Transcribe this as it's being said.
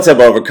What's up,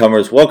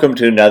 Overcomers? Welcome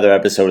to another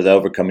episode of the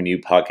Overcoming You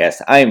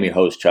podcast. I am your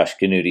host, Josh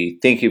Canuti.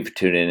 Thank you for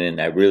tuning in.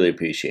 I really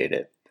appreciate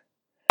it.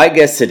 My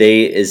guest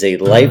today is a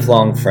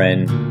lifelong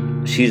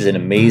friend. She's an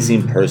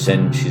amazing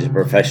person. She's a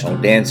professional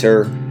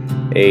dancer,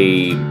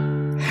 a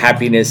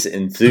happiness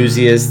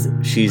enthusiast.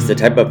 She's the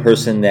type of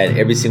person that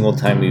every single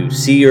time you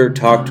see her,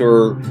 talk to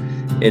her,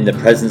 in the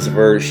presence of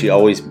her, she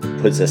always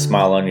puts a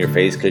smile on your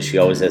face because she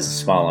always has a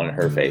smile on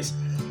her face.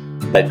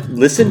 But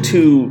listen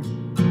to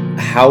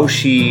how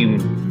she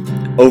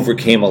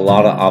overcame a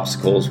lot of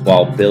obstacles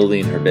while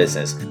building her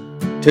business.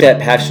 Took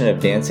that passion of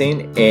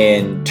dancing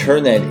and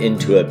turned that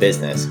into a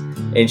business.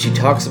 And she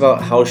talks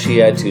about how she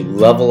had to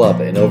level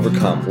up and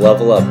overcome,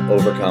 level up,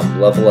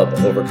 overcome, level up,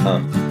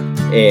 overcome.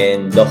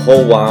 And the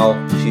whole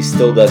while, she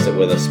still does it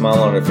with a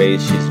smile on her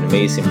face. She's an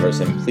amazing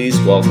person. Please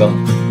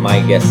welcome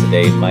my guest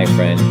today, my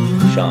friend,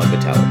 Sean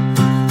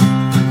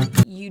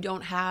Vitelli. You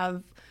don't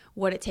have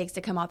what it takes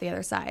to come out the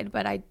other side,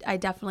 but I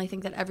definitely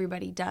think that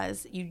everybody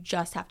does. You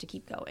just have to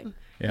keep going.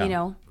 Yeah. You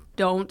know,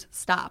 don't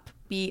stop.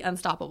 Be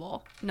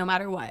unstoppable no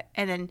matter what.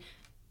 And then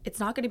it's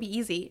not going to be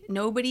easy.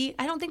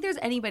 I don't think there's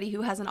anybody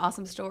who has an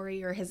awesome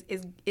story or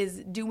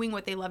is doing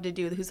what they love to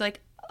do who's like,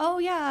 oh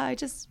yeah, I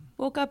just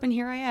woke up and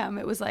here I am.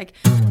 It was like,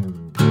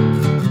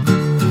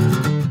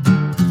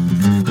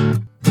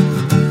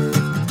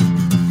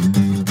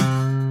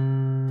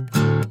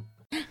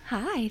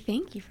 hi,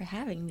 thank you for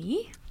having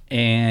me.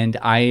 And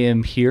I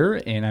am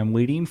here and I'm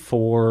waiting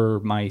for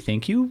my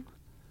thank you.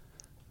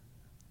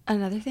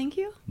 Another thank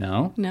you?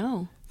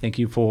 No. Thank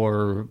you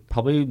for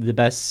probably the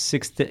best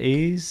 6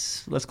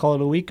 days, let's call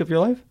it a week of your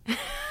life.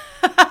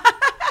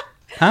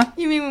 Huh?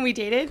 You mean when we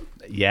dated?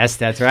 Yes,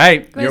 that's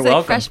right. It was You're like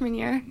welcome. freshman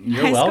year.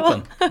 You're high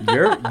welcome.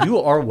 School. You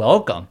are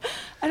welcome.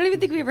 I don't even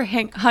think we ever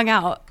hung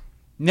out.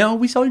 No,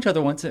 we saw each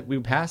other once. We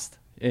passed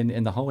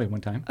in the hallway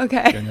one time.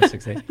 Okay. During those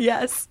 6 days.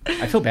 Yes.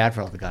 I feel bad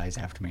for all the guys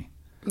after me.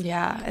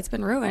 Yeah, it's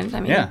been ruined.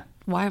 I mean, Yeah.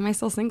 Why am I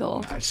still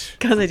single? Gosh.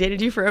 Because I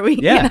dated you for a week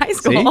Yeah. in high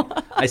school.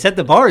 See? I set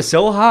the bar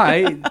so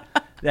high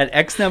that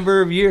X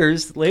number of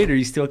years later,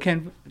 you still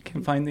can't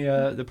find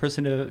the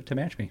person to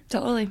match me.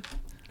 Totally.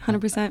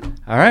 100%.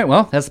 All right.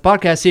 Well, that's the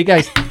podcast. See you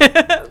guys.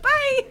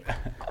 Bye.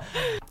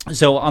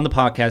 So on the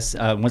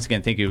podcast, once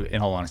again, thank you.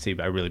 In all honesty,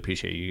 I really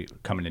appreciate you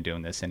coming and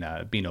doing this and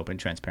being open,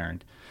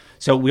 transparent.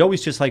 So we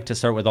always just like to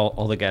start with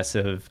all the guests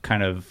of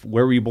kind of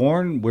where were you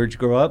born? Where'd you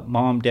grow up?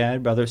 Mom,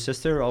 dad, brother,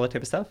 sister, all that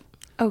type of stuff.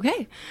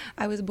 Okay.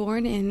 I was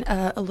born in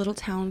a little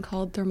town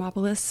called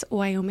Thermopolis,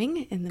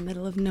 Wyoming, in the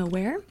middle of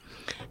nowhere.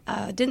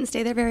 Didn't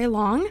stay there very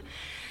long.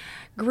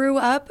 Grew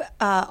up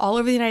all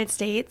over the United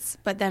States,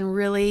 but then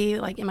really,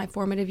 like in my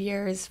formative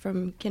years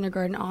from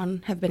kindergarten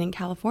on, have been in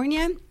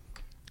California.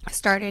 I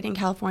started in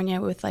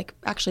California with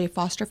actually a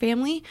foster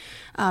family,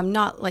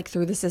 not like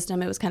through the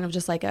system. It was kind of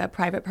just like a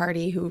private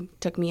party who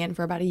took me in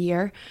for about a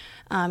year.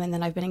 And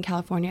then I've been in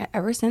California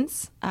ever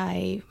since.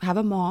 I have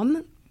a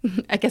mom.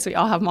 I guess we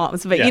all have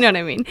moms, but you know what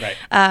I mean?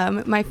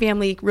 Right. My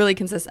family really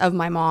consists of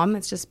my mom.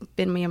 It's just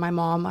been me and my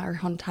mom our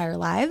whole entire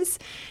lives.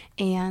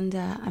 And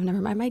I've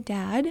never met my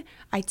dad.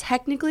 I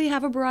technically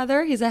have a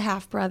brother. He's a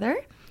half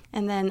brother.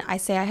 And then I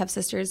say I have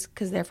sisters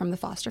because they're from the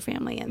foster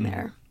family and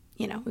they're,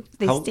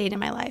 they stayed in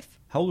my life.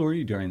 How old were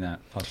you during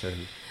that foster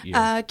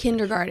year?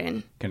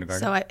 Kindergarten.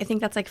 Kindergarten. So I think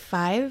that's like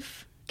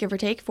 5, give or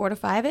take, 4 to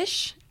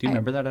 5-ish. Do you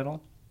remember that at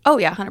all? Oh,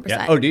 yeah, 100%.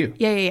 Yeah. Oh, do you?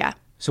 Yeah.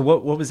 So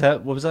what was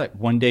that? What was that?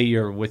 One day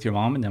you're with your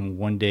mom, and then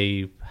one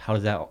day, how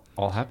did that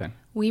all happen?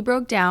 We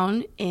broke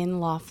down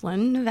in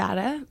Laughlin,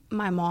 Nevada.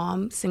 My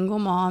mom, single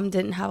mom,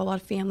 didn't have a lot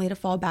of family to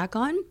fall back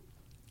on.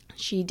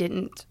 She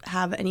didn't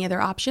have any other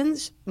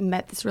options.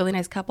 Met this really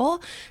nice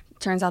couple.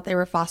 Turns out they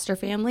were foster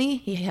family.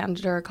 He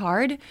handed her a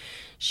card.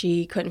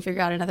 She couldn't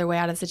figure out another way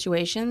out of the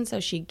situation, so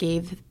she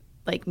gave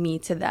me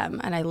to them,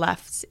 and I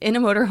left in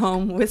a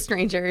motorhome with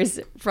strangers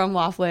from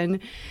Laughlin.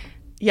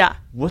 Yeah.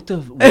 What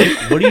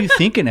are you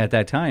thinking at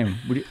that time?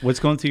 What's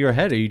going through your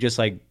head? Are you just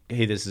like,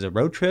 hey, this is a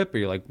road trip? Or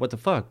you're like, what the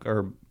fuck?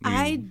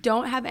 I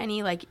don't have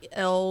any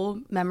ill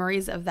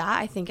memories of that.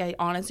 I think I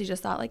honestly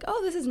just thought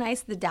oh, this is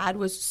nice. The dad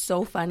was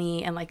so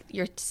funny and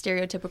your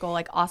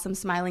stereotypical awesome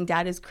smiling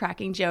dad is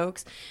cracking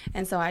jokes.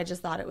 And so I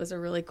just thought it was a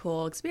really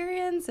cool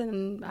experience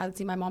and I would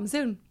see my mom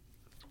soon.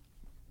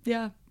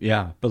 Yeah.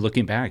 Yeah. But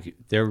looking back,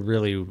 there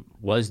really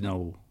was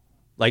no...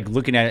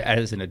 looking at it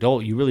as an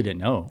adult, you really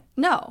didn't know.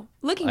 No.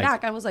 Looking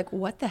back, I was like,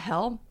 what the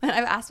hell? And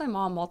I've asked my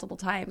mom multiple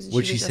times. And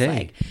What'd she was just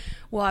say?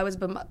 Well, I was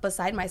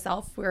beside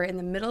myself. We were in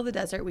the middle of the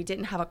desert. We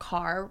didn't have a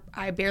car.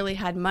 I barely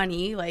had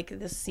money.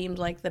 This seemed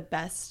like the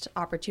best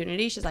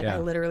opportunity. She's like, Yeah. I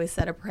literally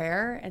said a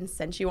prayer and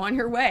sent you on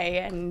your way.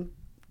 And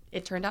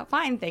it turned out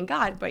fine, thank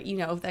God. But,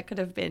 that could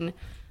have been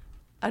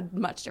a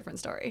much different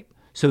story.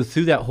 So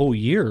through that whole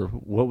year,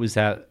 what was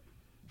that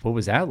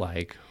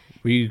like?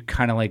 Were you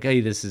kind of like,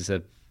 hey, this is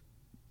a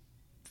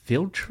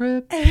field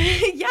trip?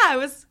 Yeah, it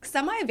was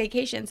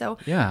semi-vacation. So,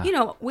 Yeah. you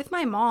know, with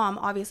my mom,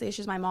 obviously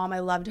she's my mom. I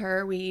loved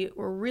her. We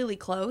were really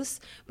close,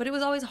 but it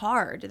was always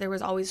hard. There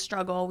was always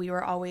struggle. We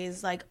were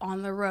always like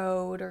on the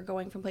road or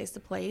going from place to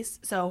place.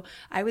 So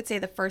I would say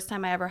the first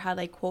time I ever had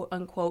like quote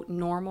unquote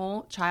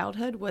normal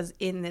childhood was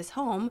in this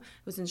home.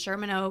 It was in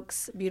Sherman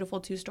Oaks, beautiful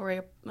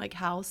 2-story like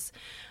house.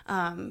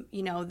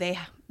 You know, they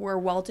were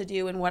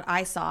well-to-do in what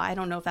I saw. I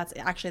don't know if that's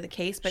actually the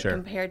case, but Sure.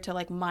 compared to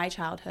like my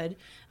childhood,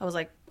 I was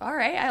like, all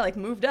right, I like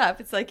moved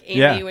up. It's like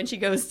Amy when she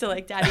goes to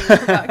like Daddy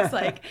Warbucks,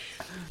 like,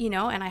 you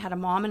know, and I had a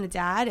mom and a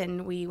dad,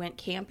 and we went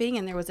camping,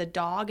 and there was a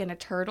dog and a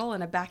turtle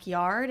in a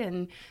backyard,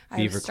 and I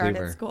Beaver started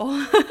Cleaver.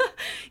 school.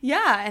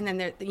 Yeah. And then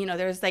there, you know,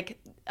 there's like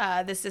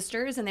the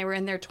sisters, and they were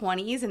in their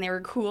 20s, and they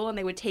were cool, and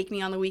they would take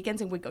me on the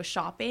weekends and we'd go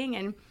shopping.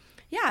 And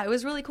yeah, it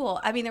was really cool.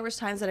 I mean, there was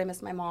times that I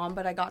missed my mom,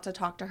 but I got to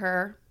talk to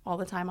her all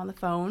the time on the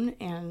phone,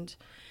 and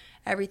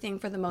everything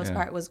for the most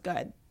part was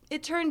good.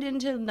 It turned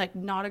into like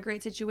not a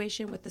great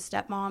situation with the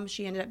stepmom.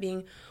 She ended up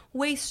being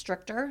way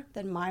stricter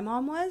than my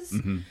mom was.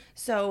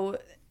 So,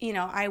 you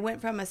know, I went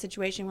from a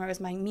situation where it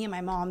was me and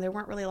my mom. There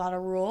weren't really a lot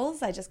of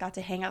rules. I just got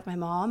to hang out with my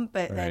mom.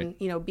 But then,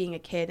 you know, being a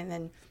kid, and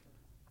then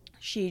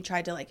she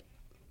tried to like,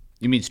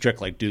 You mean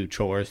strict, like do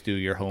chores, do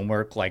your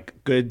homework, like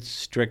good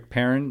strict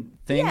parent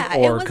thing? yeah,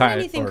 or it wasn't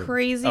anything or-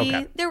 crazy.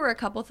 Okay. There were a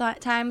couple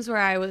times where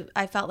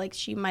I felt like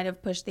she might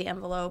have pushed the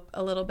envelope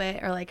a little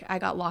bit, or like I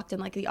got locked in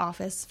like the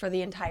office for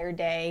the entire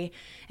day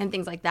and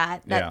things like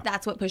that.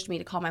 That's what pushed me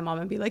to call my mom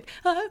and be like,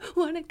 I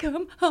want to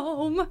come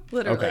home.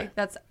 Literally, Okay.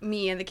 that's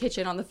me in the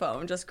kitchen on the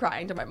phone just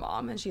crying to my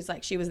mom, and she's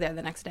like, she was there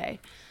the next day.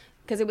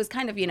 Because it was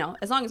kind of, you know,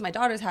 as long as my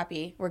daughter's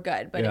happy, we're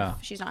good. But if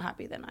she's not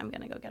happy, then I'm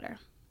going to go get her.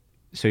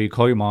 So you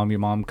call your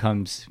mom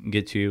comes and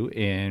gets you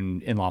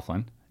in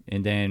Laughlin,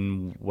 and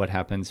then what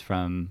happens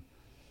from?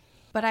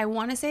 But I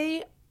want to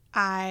say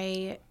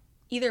I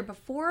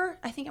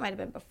think it might have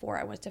been before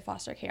I went to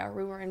foster care.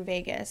 We were in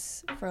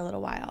Vegas for a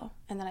little while,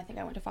 and then I think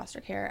I went to foster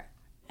care,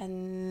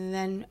 and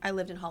then I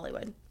lived in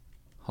Hollywood.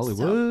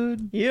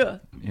 Hollywood? Yeah.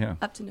 Yeah.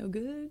 Up to no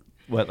good.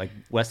 What, like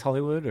West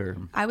Hollywood or?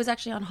 I was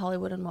actually on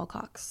Hollywood and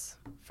Wilcox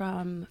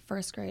from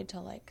 1st grade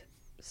to like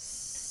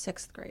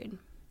 6th grade.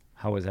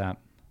 How was that?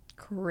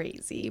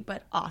 Crazy,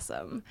 but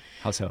awesome.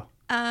 How so?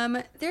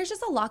 There's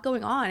just a lot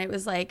going on. It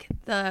was like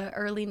the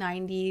early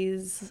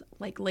 90s,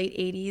 like late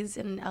 80s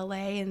in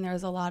LA, and there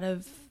was a lot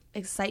of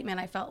excitement,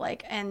 I felt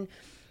like. And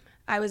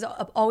I was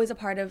always a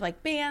part of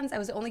like bands. I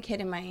was the only kid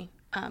in my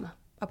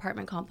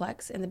apartment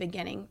complex in the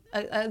beginning.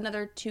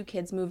 Another 2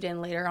 kids moved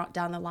in later on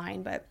down the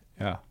line, but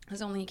Yeah. I was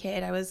the only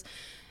kid. I was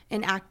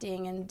in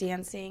acting and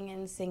dancing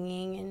and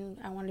singing, and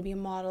I wanted to be a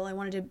model. I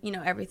wanted to, you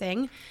know,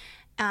 everything.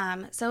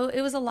 So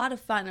it was a lot of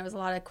fun. There was a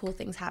lot of cool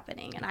things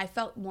happening, and I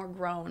felt more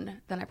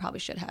grown than I probably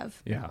should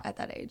have at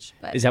that age.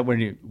 But Is that when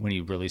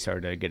you really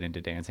started to get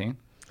into dancing?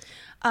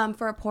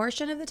 for a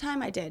portion of the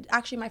time, I did.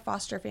 Actually, my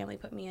foster family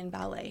put me in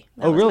ballet.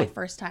 That Oh, was really? my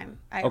first time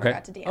I ever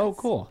got to dance. Oh,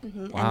 cool. Wow.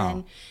 Wow. And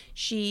then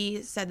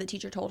she said the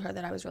teacher told her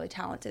that I was really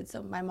talented,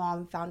 so my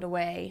mom found a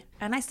way,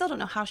 and I still don't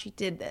know how she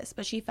did this,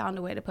 but she found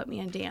a way to put me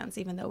in dance,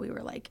 even though we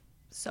were like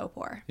so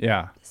poor.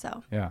 Yeah.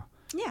 So Yeah.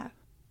 yeah.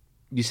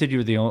 You said you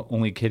were the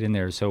only kid in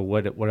there. So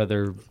what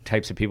other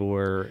types of people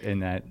were in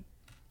that?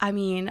 I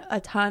mean, a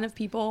ton of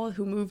people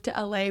who moved to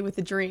LA with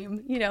a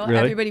dream. You know, Really?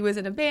 everybody was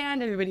in a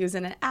band, everybody was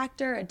in an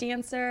actor, a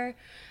dancer.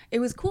 It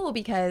was cool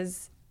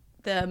because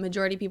the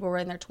majority of people were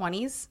in their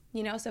 20s,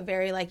 you know, so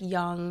very like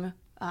young.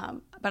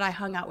 But I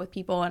hung out with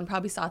people and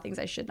probably saw things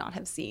I should not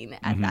have seen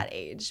at that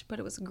age. But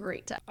it was a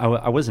great time.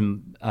 I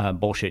wasn't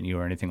bullshitting you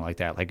or anything like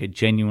that. Like I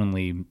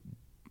genuinely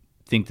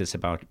think this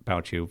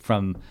about you.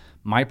 From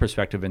my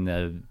perspective in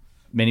the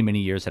many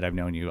years that I've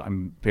known you,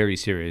 I'm very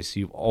serious.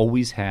 You've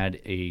always had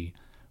a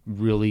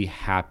really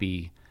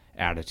happy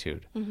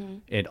attitude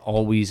and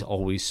always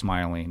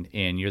smiling,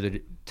 and you're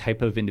the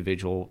type of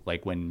individual,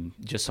 like when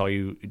just saw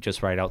you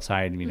just right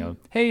outside, you know,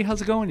 hey,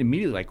 how's it going,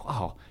 immediately like,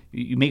 wow,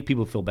 you make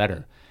people feel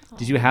better.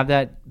 Did you have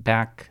that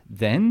back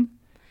then,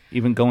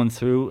 even going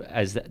through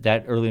as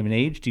that early of an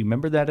age? Do you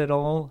remember that at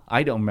all?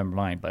 I don't remember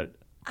mine, but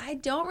I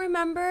don't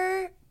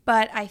remember,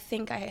 but I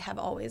think I have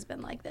always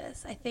been like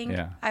this. I think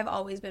I've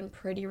always been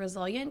pretty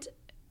resilient.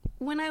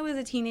 When I was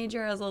a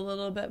teenager, I was a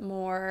little bit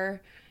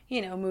more,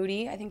 you know,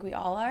 moody. I think we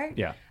all are.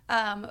 Yeah.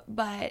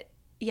 But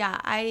yeah,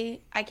 I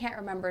can't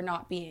remember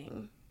not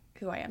being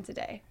who I am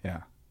today.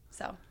 Yeah.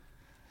 So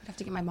I'd have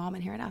to get my mom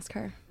in here and ask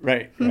her.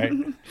 Right.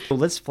 So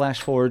let's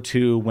flash forward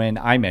to when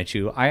I met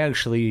you. I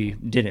actually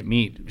didn't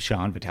meet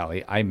Sean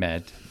Vitale. I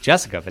met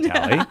Jessica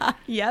Vitale.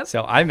 Yep.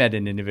 So I met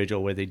an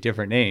individual with a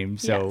different name.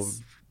 So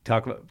Yes.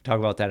 talk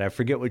about that. I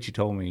forget what you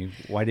told me.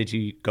 Why did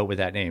you go with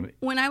that name?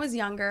 When I was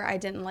younger, I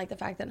didn't like the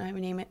fact that my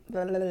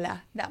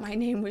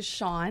name was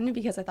Sean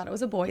because I thought it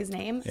was a boy's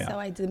name. Yeah. So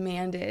I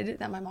demanded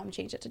that my mom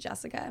change it to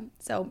Jessica.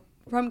 So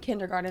from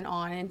kindergarten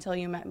on until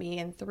you met me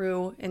and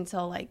through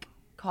until like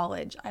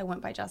college, I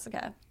went by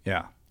Jessica.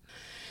 Yeah.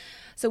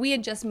 So we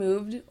had just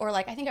moved, or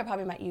like I think I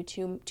probably met you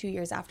 2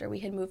 years after we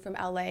had moved from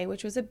LA,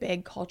 which was a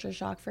big culture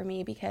shock for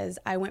me because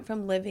I went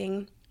from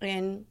living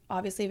in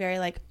obviously very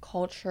like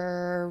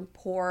culture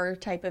poor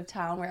type of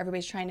town where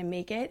everybody's trying to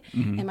make it,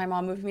 and my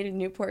mom moved me to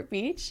Newport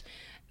Beach.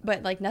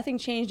 But like nothing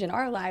changed in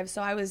our lives,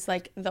 so I was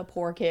like the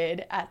poor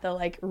kid at the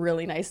like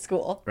really nice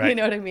school. Right. You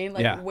know what I mean?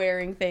 Like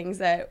wearing things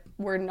that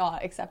were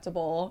not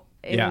acceptable.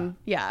 So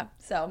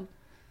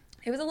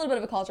it was a little bit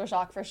of a culture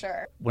shock for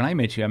sure. When I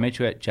met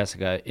you at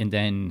Jessica, and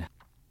then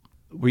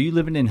were you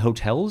living in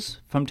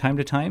hotels from time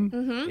to time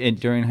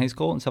during high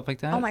school and stuff like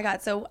that? Oh my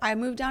God. So I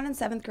moved down in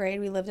 7th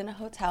grade. We lived in a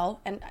hotel,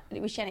 and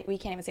we can't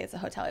even say it's a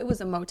hotel. It was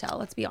a motel,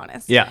 let's be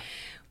honest. Yeah.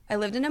 I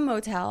lived in a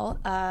motel.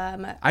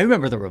 I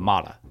remember the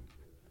Ramada.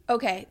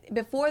 Okay,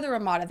 before the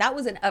Ramada, that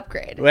was an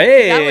upgrade.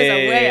 Way. That was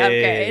a way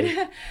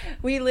upgrade.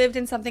 We lived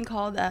in something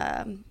called,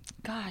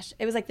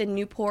 it was like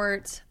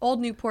the Old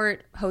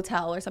Newport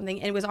Hotel or something.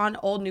 It was on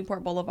Old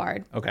Newport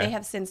Boulevard. Okay. They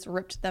have since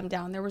ripped them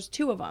down. There was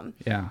 2 of them.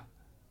 Yeah.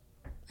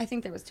 I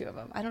think there was 2 of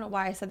them. I don't know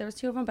why I said there was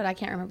 2 of them, but I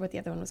can't remember what the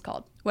other one was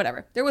called.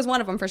 Whatever. There was one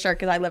of them for sure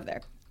because I lived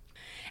there.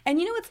 And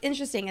you know what's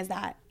interesting is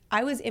that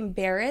I was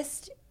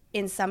embarrassed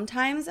in some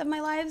times of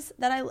my lives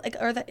that I like,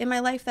 or in my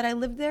life that I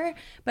lived there,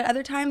 but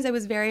other times I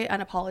was very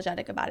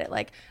unapologetic about it.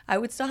 Like I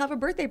would still have a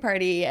birthday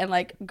party and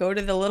like go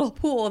to the little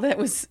pool that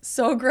was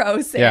so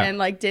gross and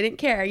like didn't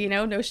care,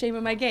 no shame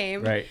in my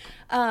game. Right.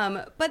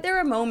 But there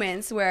were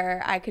moments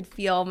where I could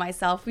feel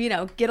myself,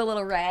 get a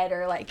little red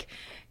or like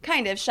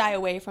kind of shy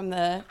away from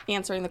the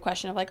answering the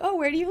question of like, oh,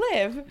 where do you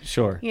live?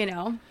 Sure.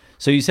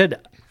 So you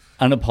said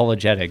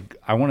unapologetic.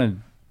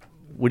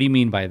 What do you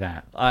mean by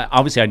that?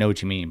 Obviously, I know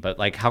what you mean, but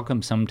like, how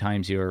come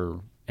sometimes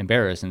you're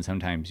embarrassed and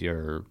sometimes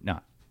you're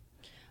not?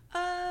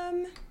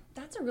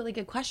 That's a really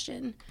good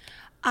question.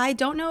 I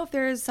don't know if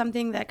there's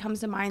something that comes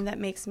to mind that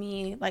makes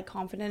me like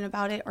confident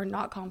about it or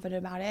not confident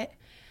about it.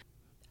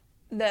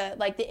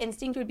 The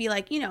instinct would be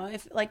like,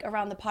 if like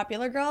around the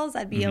popular girls,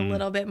 I'd be a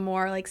little bit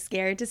more like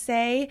scared to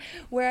say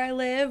where I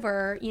live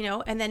or,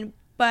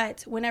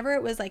 but whenever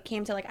it was like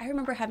came to like, I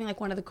remember having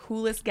like one of the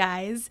coolest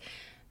guys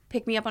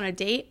pick me up on a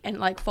date and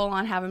like full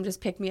on have him just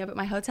pick me up at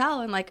my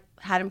hotel and like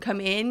had him come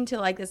in to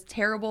like this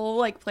terrible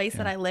like place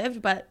that I lived,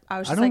 but I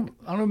was just I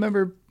don't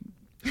remember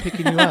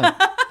picking you up.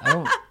 I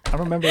don't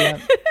remember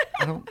that.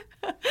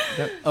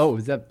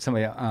 Is that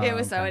somebody else? Oh, it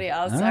was somebody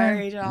else. All Sorry,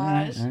 right.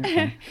 Josh. All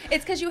right.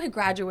 It's because you had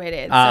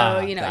graduated, so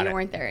you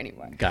weren't there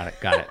anymore. Got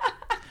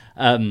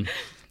it.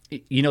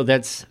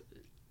 That's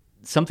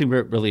something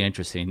really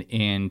interesting,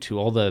 and to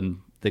all the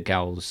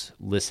gals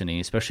listening,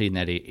 especially in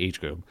that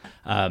age group,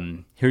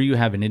 here you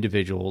have an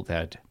individual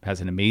that has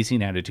an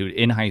amazing attitude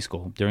in high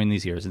school during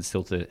these years and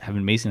still to have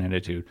an amazing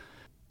attitude,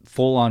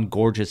 full-on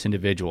gorgeous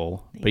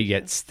individual, but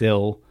yet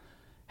still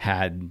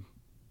had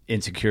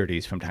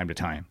insecurities from time to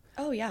time.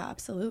 Oh, yeah,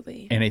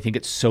 absolutely. And I think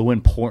it's so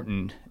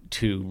important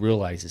to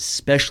realize,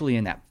 especially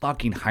in that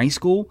fucking high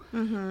school,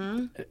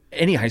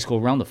 any high school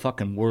around the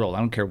fucking world, I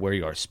don't care where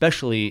you are,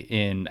 especially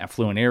in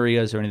affluent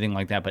areas or anything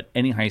like that, but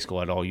any high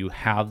school at all, you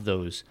have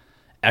those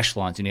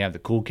echelons, and you have the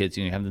cool kids,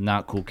 and you have the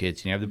not cool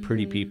kids, and you have the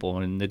pretty people,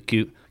 and the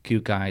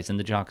cute guys, and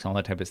the jocks, and all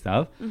that type of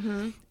stuff.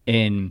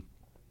 And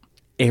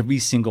every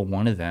single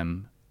one of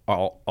them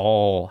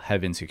all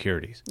have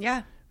insecurities.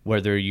 Yeah.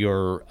 Whether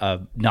you're a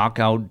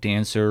knockout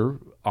dancer,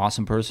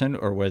 awesome person,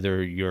 or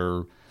whether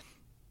you're,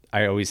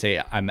 I always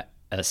say I'm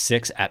a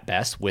 6 at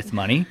best with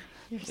money,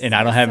 and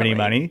I don't have any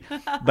money.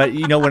 But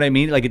you know what I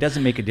mean? Like, it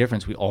doesn't make a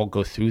difference. We all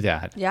go through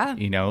that. Yeah.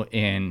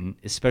 And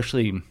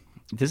especially,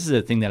 this is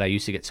a thing that I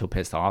used to get so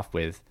pissed off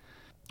with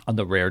on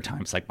the rare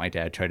times, like my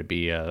dad tried to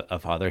be a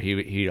father.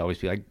 He'd always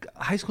be like,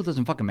 high school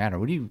doesn't fucking matter.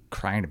 What are you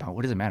crying about?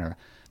 What does it matter?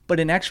 But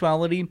in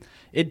actuality,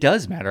 it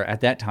does matter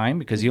at that time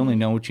because you only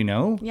know what you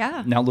know.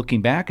 Yeah. Now,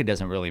 looking back, it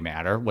doesn't really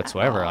matter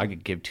whatsoever. I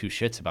could give 2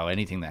 shits about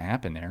anything that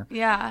happened there.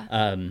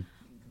 Yeah.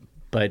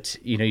 But,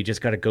 you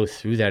just got to go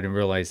through that and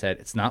realize that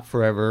it's not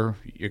forever.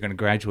 You're going to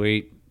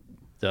graduate.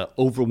 The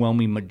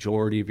overwhelming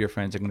majority of your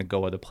friends are going to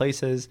go other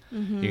places.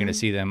 You're going to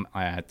see them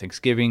at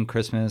Thanksgiving,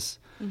 Christmas.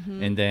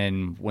 And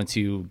then once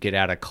you get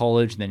out of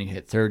college, then you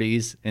hit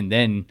 30s. And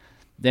then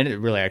it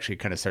really actually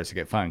kind of starts to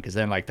get fun. Because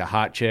then like the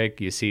hot chick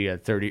you see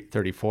at 30,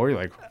 34, you're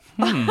like,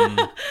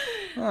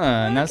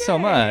 not so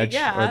much.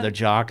 Yeah. Or the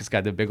jock has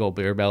got the big old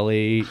beer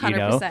belly,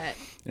 100%.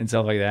 And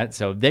stuff like that.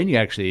 So then you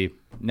actually,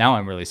 now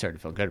I'm really starting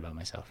to feel good about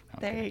myself.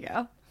 There you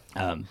go.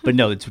 But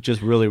no, it's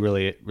just really,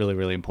 really, really,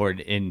 really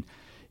important. And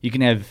you can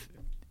have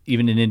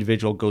even an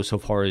individual go so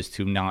far as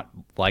to not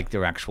like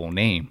their actual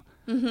name,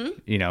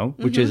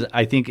 which is,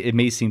 I think it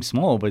may seem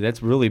small, but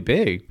that's really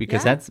big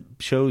because that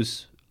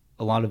shows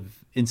a lot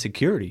of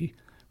insecurity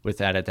with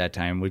that at that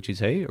time, would you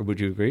say, or would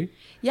you agree?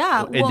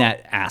 Yeah. In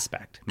that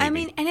aspect, maybe. I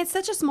mean, and it's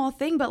such a small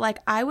thing, but like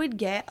I would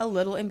get a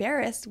little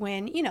embarrassed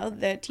when,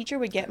 the teacher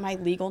would get my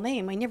legal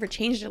name. I never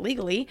changed it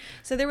legally.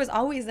 So there was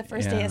always the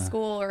first day of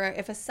school, or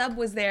if a sub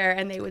was there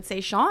and they would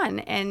say Sean,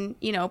 and,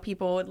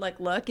 people would like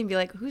look and be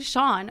like, who's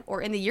Sean?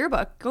 Or in the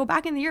yearbook, go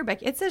back in the yearbook,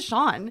 it says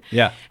Sean.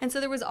 Yeah. And so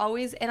there was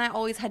always, and I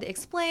always had to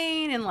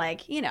explain, and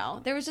like,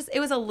 there was just, it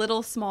was a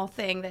little small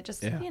thing that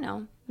just,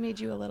 made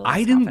you a little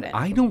less confident.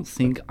 I don't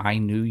think I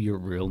knew your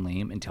real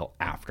name until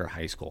after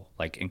high school,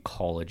 like in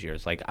college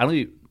years. Like I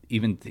don't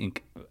even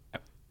think,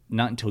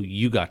 not until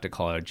you got to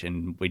college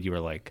and when you were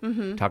like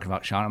talking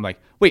about Sean, I'm like,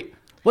 wait,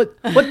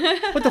 what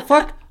the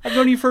fuck? I've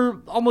known you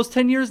for almost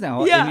 10 years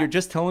now, and you're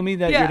just telling me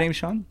that your name's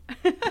Sean?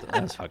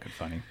 That's fucking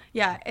funny.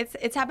 Yeah,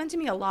 it's happened to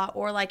me a lot.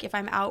 Or like if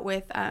I'm out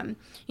with,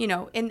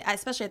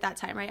 especially at that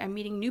time, right? I'm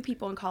meeting new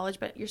people in college,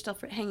 but you're still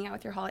hanging out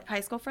with your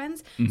high school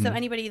friends. So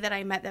anybody that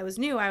I met that was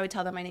new, I would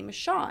tell them my name is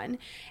Sean.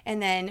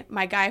 And then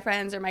my guy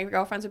friends or my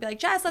girlfriends would be like,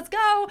 Jess, let's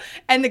go.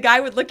 And the guy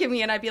would look at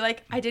me and I'd be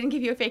like, I didn't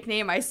give you a fake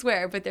name, I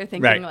swear. But they're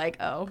thinking like,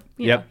 oh,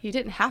 you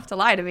didn't have to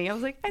lie to me. I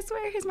was like, I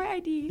swear, here's my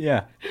ID.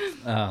 Yeah.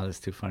 Oh, that's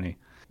too funny.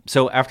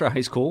 So after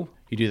high school,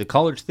 you do the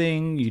college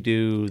thing, you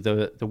do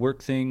the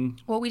work thing.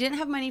 Well, we didn't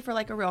have money for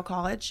like a real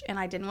college, and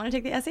I didn't want to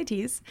take the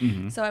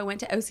SATs. So I went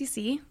to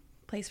OCC,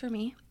 place for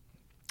me.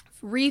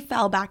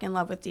 Fell back in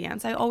love with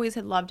dance. I always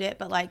had loved it,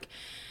 but like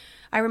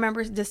I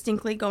remember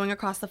distinctly going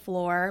across the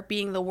floor,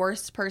 being the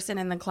worst person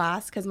in the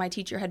class because my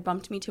teacher had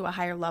bumped me to a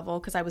higher level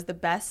because I was the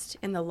best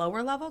in the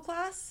lower level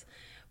class.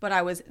 But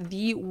I was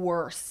the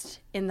worst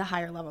in the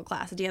higher level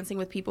class, dancing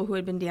with people who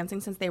had been dancing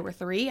since they were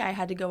 3. I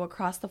had to go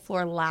across the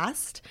floor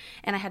last,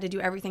 and I had to do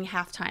everything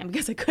halftime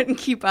because I couldn't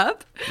keep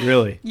up.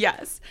 Really?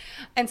 Yes.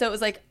 And so it was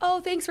like, oh,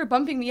 thanks for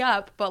bumping me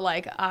up. But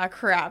like,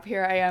 crap,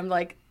 here I am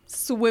like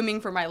swimming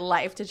for my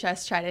life to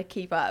just try to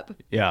keep up.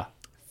 Yeah.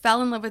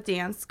 Fell in love with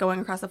dance, going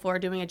across the floor,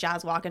 doing a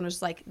jazz walk, and was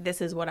just like,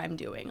 this is what I'm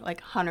doing.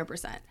 Like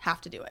 100%, have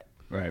to do it.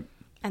 Right.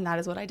 And that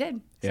is what I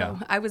did. Yeah.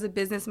 So I was a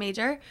business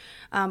major,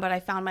 but I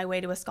found my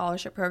way to a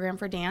scholarship program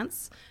for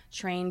dance,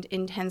 trained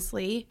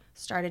intensely,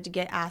 started to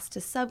get asked to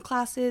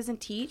subclasses and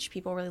teach.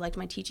 People really liked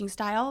my teaching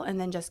style, and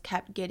then just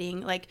kept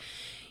getting like,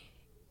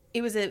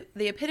 it was the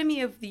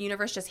epitome of the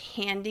universe just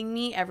handing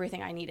me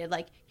everything I needed.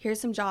 Like, here's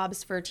some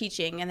jobs for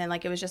teaching. And then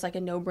like, it was just like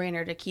a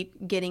no-brainer to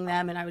keep getting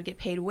them, and I would get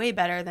paid way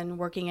better than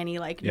working any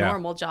like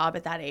normal job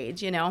at that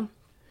age,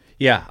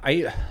 Yeah,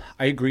 I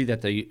agree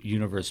that the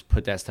universe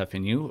put that stuff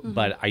in you,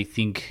 but I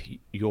think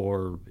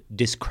you're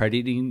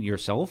discrediting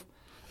yourself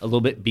a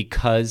little bit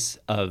because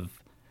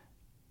of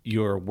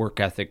your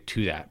work ethic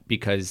to that.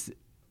 Because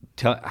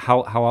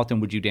how often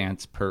would you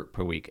dance per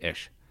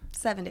week-ish?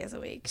 7 days a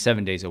week.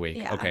 7 days a week.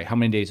 Yeah. Okay, how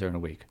many days are in a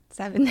week?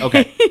 7 days.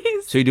 Okay,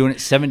 so you're doing it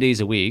 7 days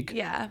a week.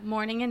 Yeah,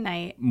 morning and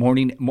night.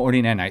 Morning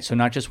and night. So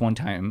not just one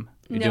time.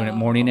 You're doing it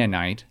morning and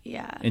night.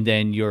 Yeah. And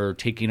then you're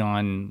taking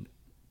on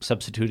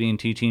substituting and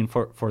teaching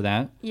for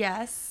that?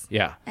 Yes.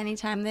 Yeah.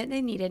 Anytime that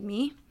they needed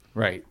me.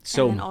 Right.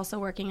 So and then also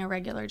working a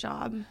regular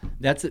job.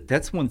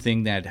 That's one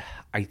thing that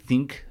I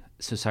think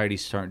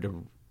society's starting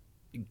to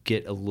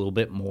get a little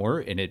bit more,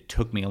 and it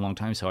took me a long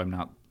time, so I'm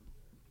not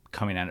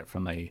coming at it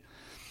from a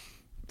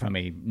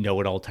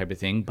know-it-all type of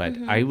thing, but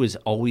I was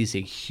always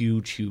a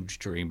huge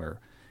dreamer,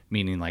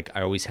 meaning like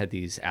I always had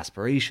these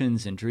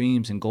aspirations and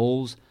dreams and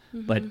goals,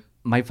 but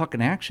my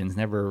fucking actions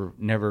never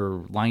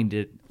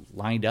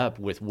lined up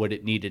with what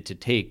it needed to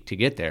take to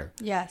get there.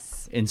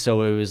 Yes. And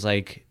so it was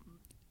like,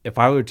 if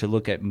I were to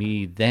look at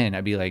me then,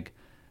 I'd be like,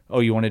 oh,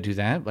 you want to do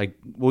that? Like,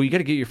 well, you got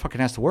to get your fucking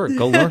ass to work.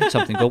 Go learn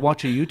something. Go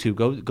watch a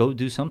YouTube. Go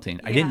do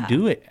something. I didn't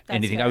do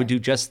anything. Fair. I would do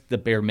just the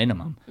bare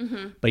minimum.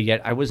 But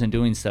yet I wasn't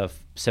doing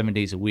stuff 7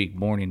 days a week,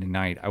 morning and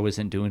night. I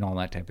wasn't doing all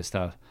that type of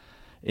stuff.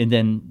 And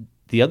then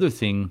the other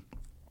thing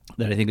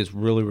that I think is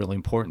really, really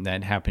important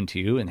that happened to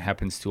you and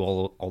happens to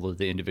all of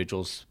the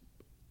individuals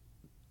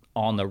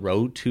on the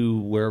road to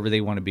wherever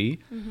they want to be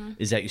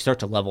is that you start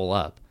to level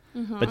up.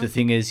 But the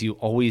thing is,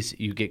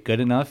 you get good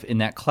enough in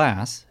that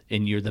class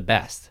and you're the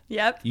best.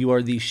 Yep. You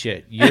are the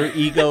shit. Your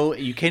ego,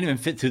 you can't even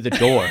fit through the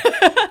door.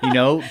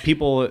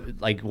 People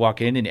like walk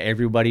in and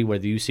everybody,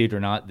 whether you see it or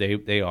not,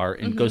 they are,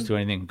 and goes through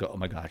anything and go, oh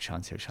my God,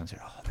 Sean's here.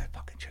 Oh, that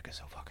fucking chick is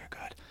so fucking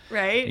good.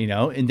 Right.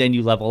 And then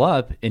you level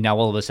up and now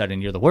all of a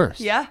sudden you're the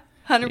worst. Yeah.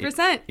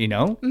 100%.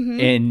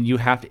 And you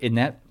have to, and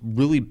that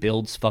really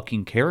builds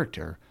fucking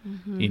character,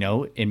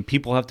 and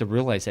people have to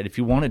realize that if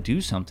you want to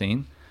do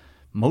something,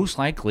 most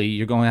likely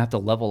you're going to have to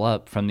level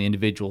up from the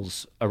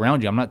individuals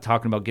around you. I'm not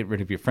talking about getting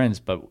rid of your friends,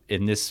 but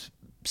in this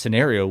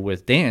scenario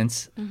with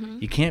dance,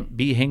 you can't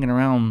be hanging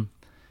around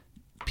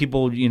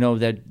people,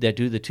 that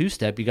do the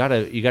two-step. You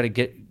gotta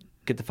get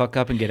the fuck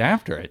up and get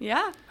after it.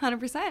 Yeah,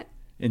 100%.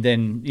 And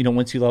then,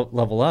 once you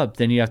level up,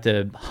 then you have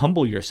to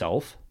humble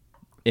yourself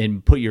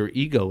and put your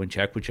ego in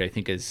check, which I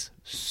think is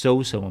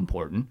so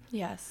important.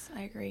 Yes,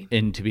 I agree.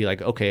 And to be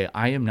like, okay,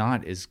 I am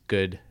not as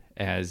good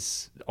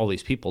as all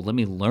these people. Let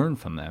me learn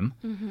from them.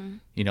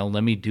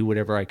 Let me do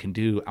whatever I can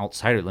do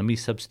outside of it. Let me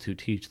substitute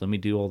teach. Let me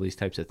do all these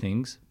types of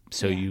things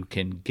so you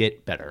can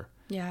get better.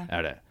 Yeah.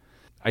 at it.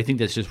 I think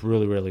that's just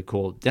really, really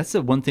cool. That's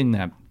the one thing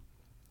that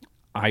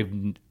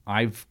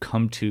I've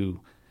come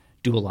to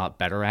do a lot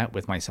better at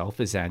with myself,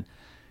 is that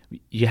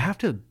you have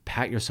to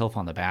pat yourself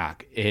on the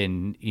back.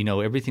 And, you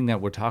know, everything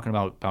that we're talking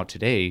about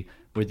today,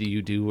 whether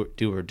you do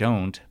or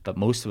don't, but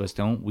most of us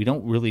don't, we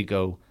don't really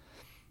go,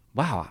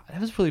 wow, that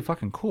was really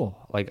fucking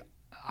cool. Like,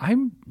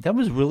 that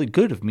was really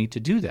good of me to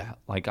do that.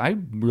 Like,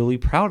 I'm really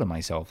proud of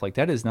myself. Like,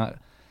 that is not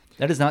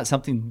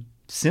something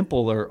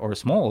simple or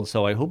small.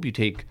 So I hope you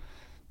take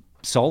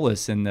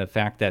solace in the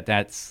fact that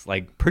that's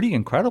like pretty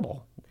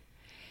incredible.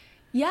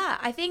 Yeah,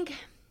 I think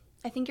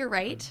you're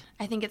right.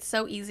 I think it's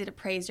so easy to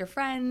praise your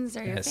friends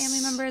or your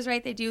family members,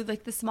 right? They do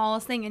like the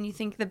smallest thing and you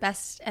think the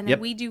best, and then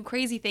we do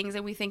crazy things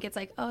and we think it's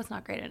like, oh, it's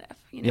not great enough.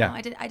 You know,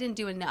 I didn't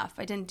do enough.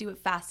 I didn't do it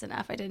fast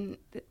enough. I didn't,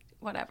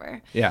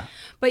 whatever. Yeah.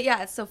 But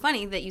yeah, it's so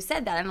funny that you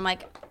said that. And I'm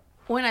like,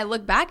 when I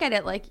look back at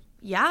it, like,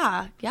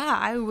 yeah,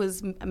 I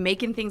was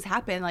making things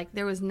happen. Like,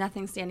 there was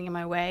nothing standing in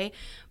my way,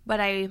 but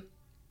I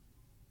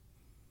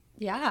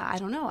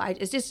don't know.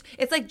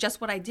 It's like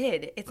just what I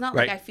did. It's not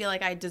like I feel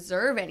like I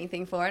deserve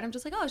anything for it. I'm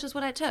just like, oh, it's just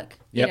what I took,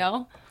 you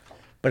know?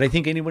 But I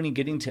think anyone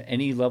getting to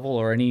any level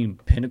or any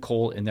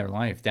pinnacle in their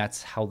life,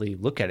 that's how they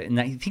look at it. And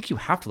I think you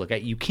have to look at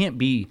it. You can't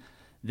be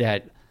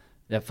that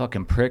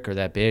fucking prick or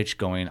that bitch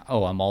going,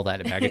 oh, I'm all that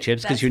in a bag of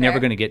chips, because you're never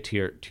going to get to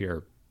your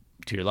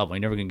level. You're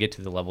never going to get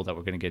to the level that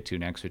we're going to get to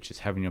next, which is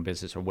having your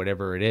business or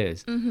whatever it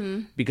is,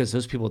 because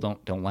those people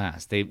don't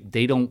last. They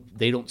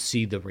don't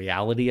see the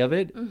reality of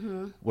it,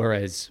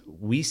 whereas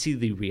we see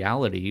the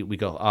reality. We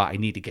go, I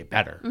need to get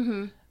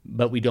better,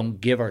 but we don't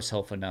give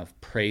ourselves enough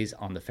praise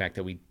on the fact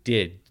that we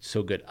did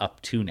so good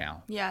up to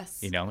now. Yes,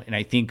 you know. And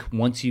I think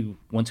once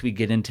we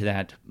get into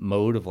that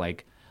mode of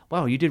like,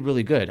 wow, you did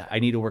really good. I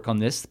need to work on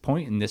this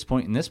point and this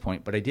point and this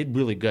point, but I did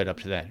really good up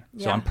to that.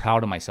 Yeah. So I'm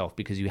proud of myself,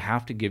 because you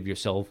have to give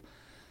yourself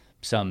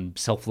some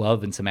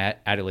self-love and some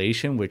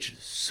adulation, which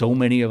so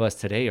many of us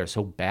today are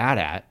so bad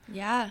at.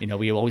 Yeah. You know,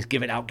 we always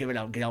give it out,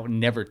 and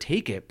never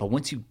take it. But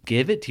once you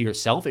give it to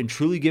yourself and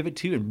truly give it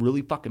to you and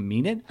really fucking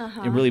mean it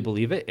and really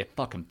believe it, it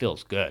fucking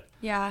feels good.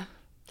 Yeah.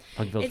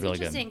 Fucking feels it's really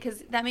interesting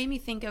because that made me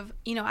think of,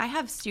 you know, I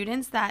have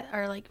students that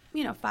are like,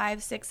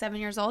 5, 6, 7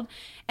 years old,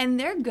 and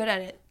they're good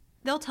at it.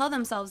 They'll tell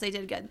themselves they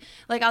did good.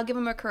 Like, I'll give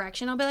them a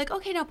correction. I'll be like,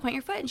 okay, now point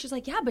your foot. And she's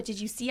like, yeah, but did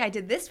you see I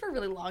did this for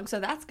really long? So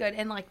that's good.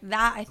 And like,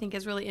 that I think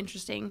is really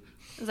interesting.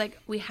 It's like,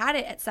 we had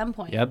it at some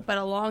point, but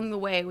along the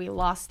way we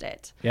lost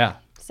it. Yeah.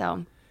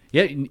 So.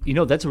 Yeah, you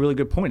know, that's a really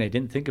good point. I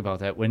didn't think about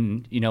that.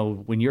 When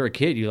you're a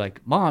kid, you're like,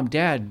 Mom,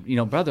 Dad,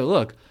 brother,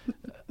 look,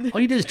 all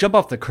you did is jump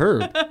off the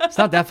curb. It's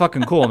not that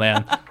fucking cool,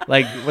 man.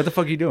 Like, what the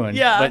fuck are you doing?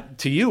 Yeah. But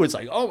to you, it's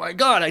like, oh my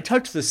God, I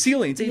touched the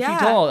ceiling. It's 8 feet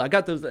tall. I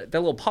got that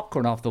little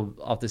popcorn off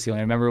the ceiling.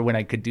 I remember when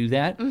I could do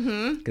that,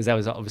 because I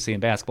was obviously in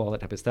basketball,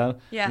 that type of stuff.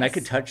 Yes. And I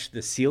could touch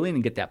the ceiling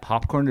and get that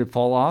popcorn to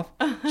fall off.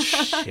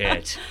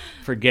 Shit.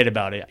 Forget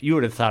about it. You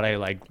would have thought I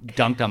like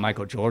dunked on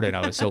Michael Jordan.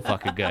 I was so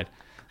fucking good.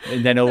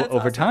 And then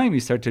over time, you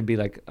start to be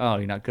like, oh,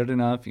 you're not good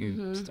enough.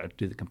 You start to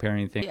do the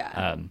comparing thing.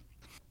 Yeah.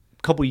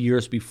 A couple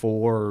years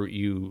before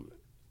you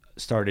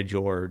started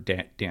your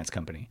dance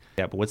company.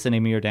 Yeah, but what's the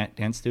name of your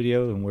dance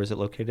studio, and where's it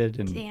located?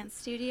 Dance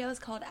studio is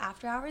called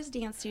After Hours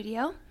Dance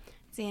Studio.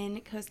 It's in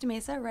Costa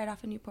Mesa, right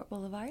off of Newport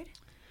Boulevard.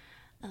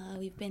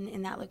 We've been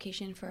in that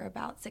location for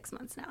about 6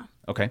 months now.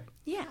 Okay.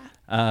 Yeah.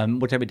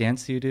 What type of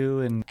dance do you do?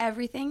 And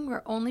everything.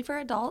 We're only for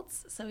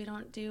adults, so we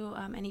don't do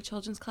any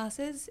children's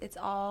classes. It's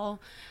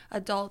all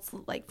adults,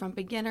 like from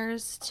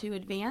beginners to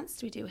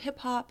advanced. We do hip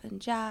hop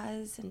and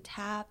jazz and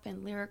tap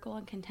and lyrical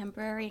and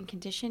contemporary and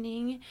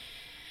conditioning,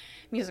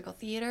 musical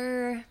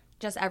theater,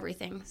 just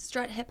everything.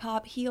 Strut, hip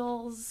hop,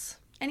 heels,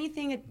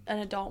 anything an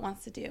adult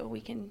wants to do,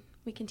 we can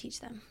teach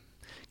them.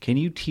 Can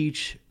you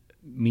teach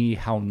me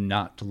how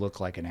not to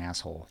look like an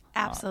asshole?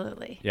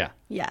 Absolutely. Yeah.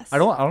 Yes. I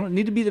don't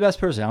need to be the best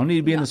person. I don't need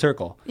to be in the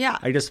circle. Yeah.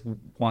 I just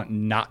want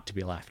not to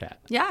be laughed at.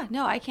 Yeah,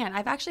 no, I can't.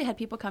 I've actually had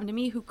people come to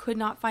me who could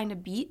not find a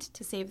beat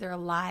to save their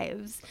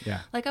lives.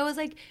 Yeah. Like, I was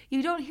like,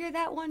 you don't hear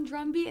that one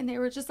drum beat? And they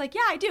were just like,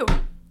 yeah, I do.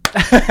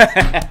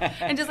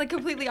 And just like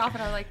completely off,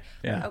 and I was like,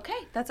 okay,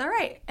 that's all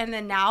right. And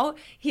then now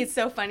he's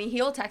so funny,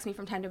 he'll text me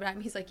from time to time.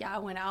 He's like, yeah, I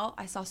went out,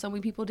 I saw so many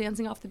people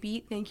dancing off the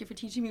beat, thank you for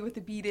teaching me what the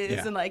beat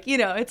is. And like,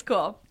 it's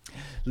cool.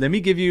 Let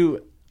me give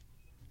you,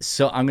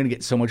 so I'm gonna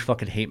get so much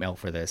fucking hate mail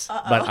for this.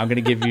 But I'm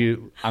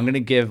gonna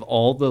give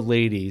all the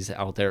ladies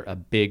out there a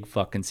big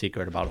fucking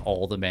secret about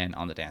all the men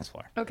on the dance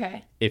floor.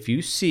 Okay. If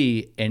you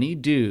see any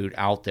dude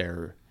out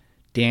there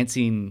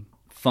dancing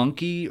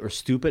funky or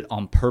stupid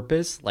on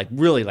purpose, like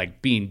really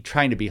like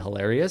trying to be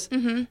hilarious,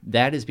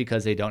 that is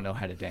because they don't know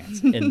how to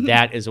dance. And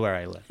that is where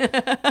I live.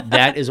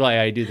 That is why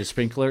I do the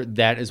sprinkler.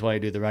 That is why I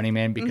do the Running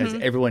Man, because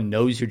everyone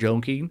knows you're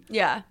joking.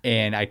 Yeah.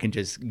 And I can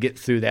just get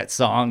through that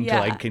song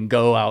till I can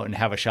go out and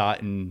have a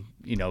shot and,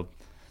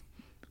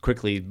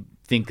 quickly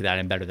think that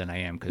I'm better than I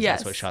am, because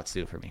that's what shots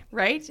do for me.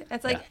 Right?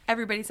 It's like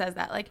everybody says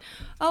that. Like,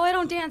 oh, I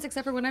don't dance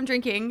except for when I'm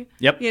drinking.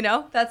 Yep.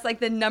 That's like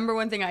the number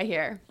one thing I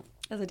hear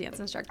as a dance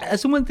instructor.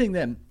 That's the one thing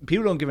that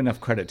people don't give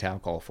enough credit to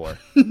alcohol for.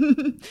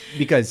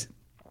 Because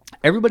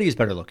everybody is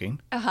better looking.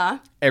 Uh-huh.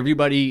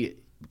 Everybody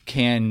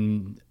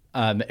can,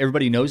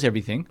 everybody knows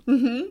everything.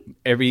 Mm-hmm.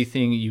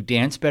 Everything, you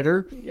dance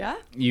better. Yeah.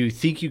 You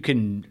think you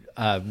can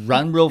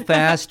run real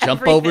fast,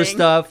 jump over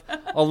stuff.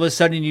 All of a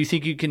sudden you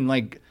think you can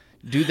like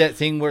do that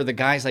thing where the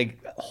guys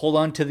like hold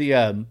on to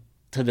the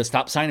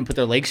stop sign and put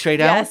their legs straight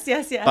out.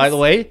 Yes. By the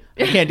way,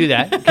 I can't do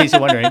that in case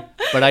you're wondering.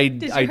 But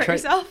Did you hurt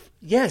yourself?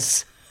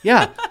 Yes.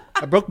 Yeah.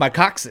 I broke my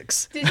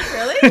coccyx. Did you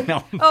really?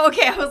 No. Oh,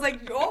 okay. I was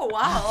like, oh,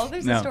 wow.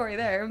 There's a story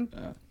there.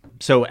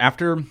 So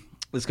after,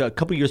 let's go a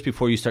couple years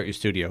before you start your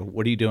studio,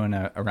 what are you doing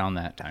around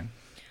that time?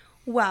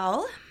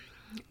 Well,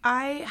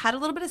 I had a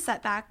little bit of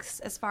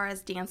setbacks as far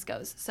as dance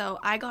goes. So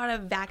I got a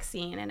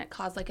vaccine and it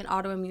caused like an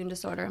autoimmune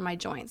disorder in my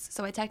joints.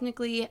 So I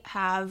technically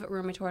have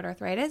rheumatoid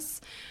arthritis.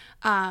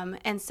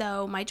 And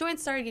so my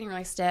joints started getting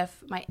really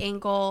stiff, my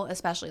ankle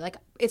especially. Like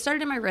it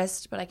started in my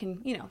wrist, but I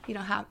can, you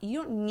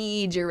don't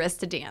need your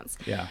wrist to dance.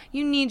 Yeah.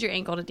 You need your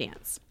ankle to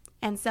dance.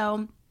 And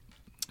so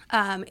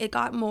it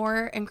got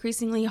more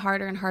increasingly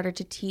harder and harder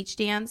to teach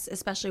dance,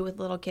 especially with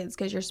little kids,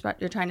 because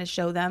you're trying to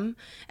show them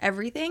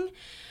everything,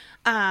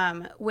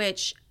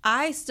 which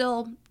I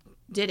still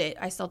did it.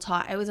 I still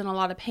taught. I was in a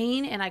lot of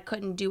pain and I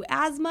couldn't do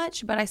as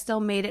much, but I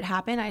still made it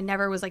happen. I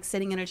never was like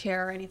sitting in a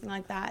chair or anything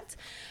like that.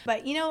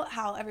 But you know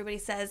how everybody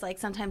says like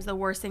sometimes the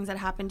worst things that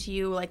happen to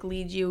you like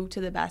lead you to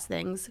the best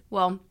things?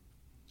 Well,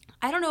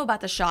 I don't know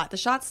about the shot. The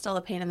shot's still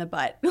a pain in the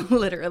butt,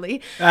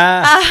 literally.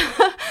 And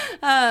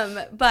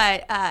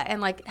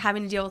like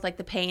having to deal with like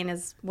the pain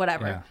is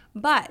whatever. Yeah.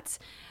 But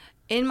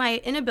in my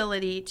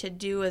inability to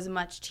do as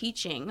much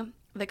teaching,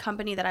 the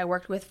company that I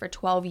worked with for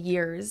 12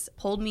 years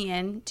pulled me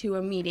in to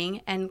a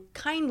meeting and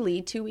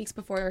kindly 2 weeks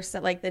before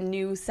like the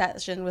new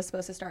session was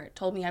supposed to start,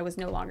 told me I was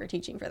no longer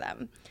teaching for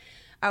them.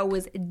 I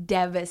was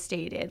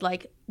devastated,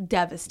 like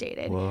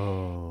devastated.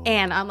 Whoa.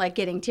 And I'm like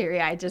getting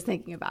teary-eyed just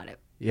thinking about it.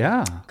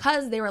 Yeah.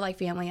 Because they were like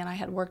family and I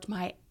had worked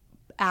my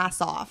ass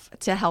off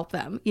to help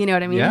them. You know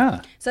what I mean?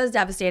 Yeah. So I was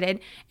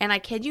devastated. And I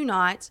kid you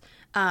not,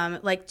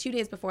 like 2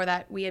 days before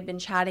that, we had been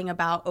chatting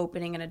about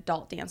opening an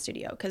adult dance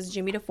studio because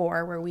Jimmy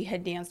DeFore, where we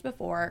had danced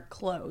before,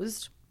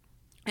 closed.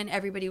 And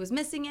everybody was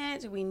missing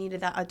it. We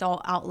needed that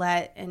adult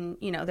outlet. And,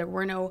 there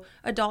were no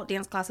adult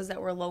dance classes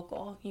that were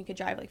local. You could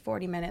drive like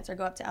 40 minutes or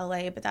go up to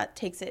LA, but that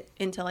takes it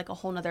into like a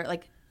whole nother,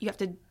 like you have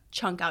to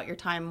chunk out your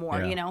time more,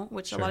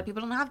 which a lot of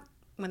people don't have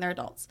when they're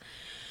adults.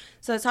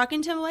 So I was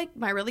talking to like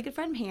my really good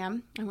friend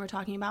Pam, and we're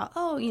talking about,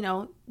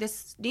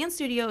 this dance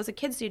studio is a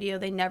kid studio.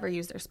 They never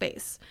use their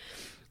space.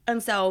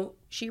 And so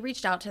she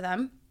reached out to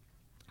them.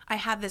 I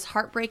had this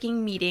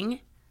heartbreaking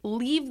meeting,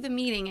 leave the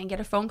meeting and get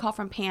a phone call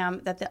from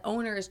Pam that the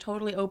owner is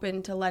totally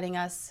open to letting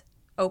us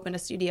open a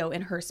studio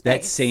in her space.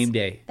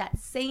 That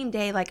same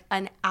day, like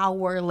an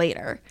hour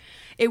later.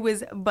 It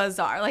was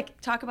bizarre. Like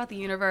talk about the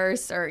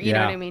universe or, you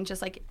know what I mean?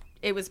 Just like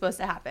it was supposed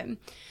to happen.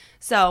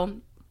 So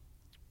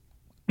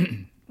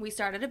we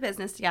started a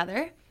business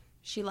together.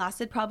 She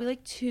lasted probably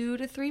like 2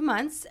 to 3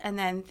 months, and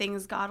then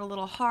things got a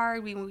little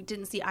hard. We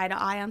didn't see eye to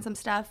eye on some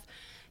stuff.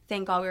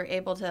 Thank God we were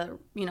able to,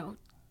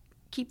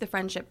 keep the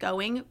friendship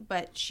going,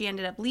 but she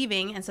ended up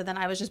leaving, and so then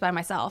I was just by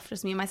myself,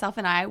 just me, myself,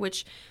 and I,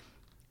 which,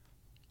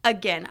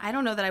 again, I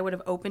don't know that I would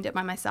have opened it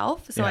by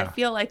myself, so I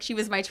feel like she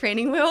was my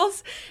training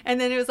wheels, and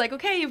then it was like,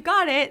 okay, you've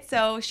got it,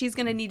 so she's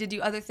going to need to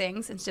do other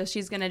things, and so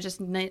she's going to just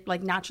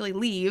naturally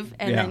leave,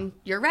 and then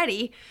you're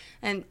ready,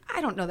 and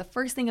I don't know the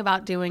first thing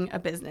about doing a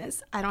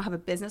business. I don't have a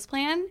business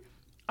plan.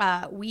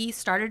 We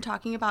started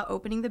talking about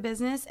opening the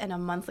business, and a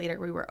month later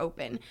we were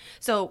open.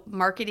 So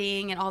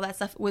marketing and all that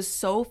stuff was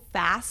so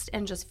fast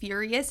and just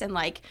furious and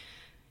like,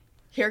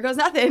 here goes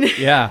nothing.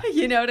 Yeah.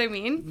 You know what I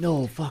mean?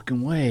 No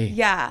fucking way.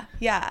 Yeah.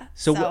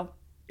 So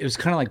it was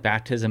kind of like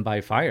baptism by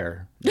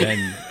fire.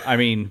 Then, I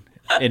mean,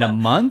 in a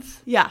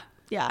month? Yeah.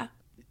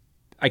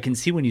 I can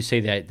see when you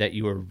say that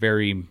you were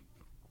very,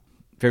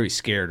 very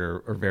scared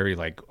or very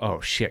like, oh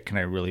shit, can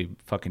I really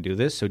fucking do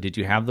this? So did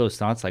you have those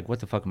thoughts like, what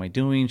the fuck am I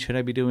doing? Should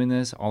I be doing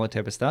this? All that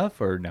type of stuff,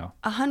 or no?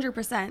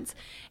 100%.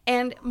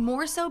 And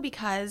more so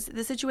because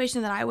the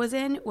situation that I was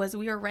in was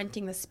we were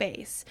renting the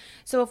space.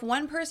 So if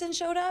one person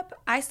showed up,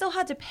 I still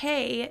had to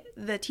pay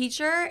the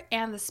teacher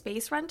and the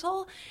space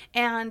rental.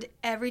 And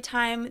every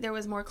time there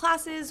was more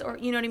classes or,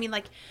 you know what I mean?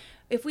 Like,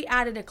 if we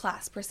added a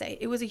class per se,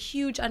 it was a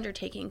huge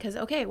undertaking because,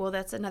 okay, well,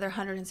 that's another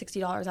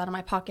 $160 out of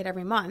my pocket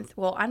every month.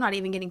 Well, I'm not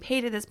even getting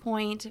paid at this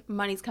point.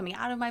 Money's coming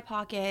out of my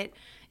pocket.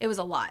 It was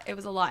a lot.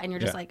 And you're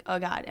just like, oh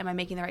God, am I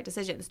making the right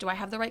decisions? Do I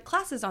have the right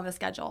classes on the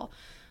schedule?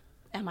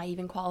 Am I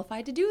even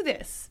qualified to do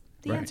this?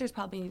 The answer is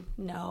probably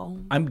no.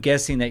 I'm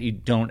guessing that you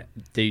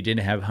didn't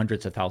have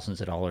hundreds of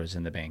thousands of dollars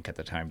in the bank at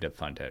the time to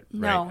fund it.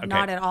 No, right? Okay.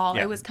 Not at all.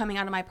 Yeah. It was coming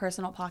out of my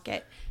personal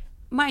pocket.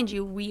 Mind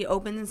you, we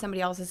opened in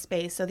somebody else's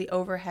space, so the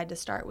overhead to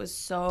start was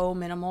so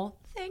minimal.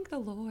 Thank the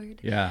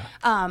Lord. Yeah.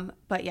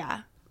 But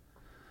yeah.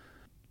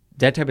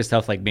 That type of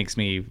stuff like makes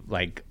me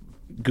like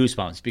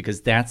goosebumps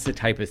because that's the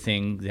type of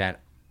thing that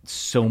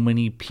so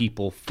many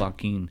people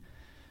fucking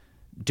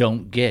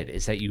don't get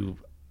is that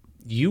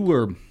you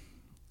were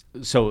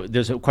so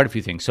there's quite a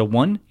few things. So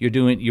one,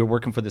 you're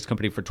working for this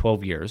company for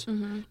 12 years,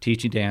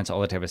 teaching dance,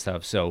 all that type of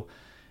stuff. So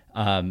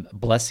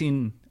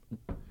blessing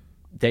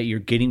that you're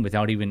getting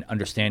without even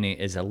understanding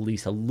is at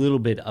least a little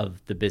bit of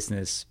the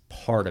business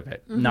part of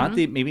it.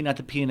 Maybe not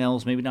the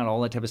P&Ls, maybe not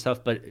all that type of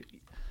stuff, but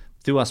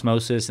through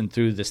osmosis and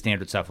through the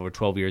standard stuff over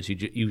 12 years,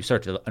 you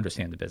start to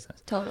understand the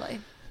business. Totally.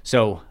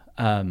 So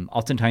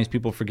oftentimes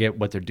people forget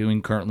what they're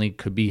doing currently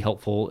could be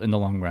helpful in the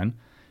long run.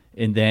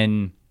 And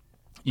then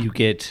you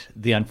get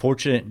the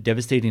unfortunate,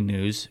 devastating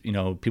news,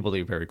 people that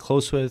you're very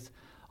close with,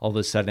 all of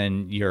a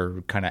sudden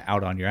you're kind of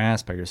out on your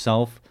ass by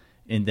yourself.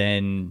 And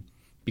then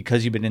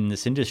because you've been in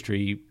this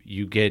industry,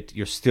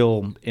 you're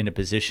still in a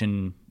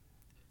position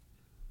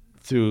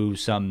through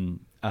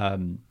some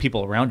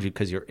people around you,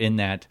 because you're in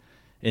that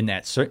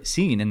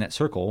scene, in that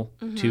circle,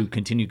 to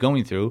continue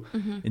going through.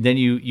 And then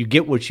you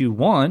get what you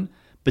want,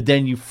 but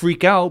then you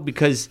freak out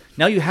because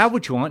now you have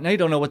what you want. Now you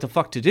don't know what the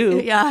fuck to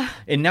do. Yeah.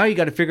 And now you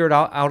got to figure it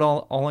out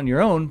all on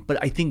your own. But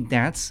I think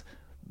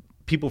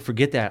people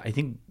forget that. I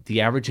think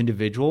the average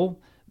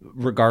individual,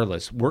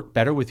 regardless, work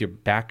better with your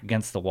back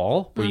against the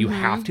wall, where you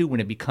have to, when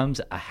it becomes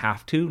a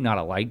have to, not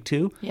a like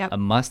to, a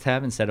must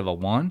have instead of a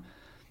want.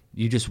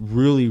 You just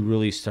really,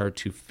 really start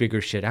to figure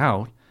shit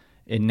out.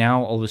 And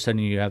now all of a sudden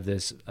you have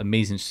this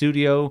amazing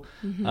studio.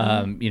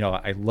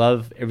 I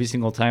love every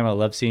single time. I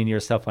love seeing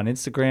your stuff on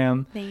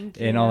Instagram. Thank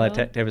you. And all that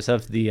type of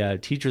stuff. The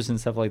teachers and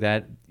stuff like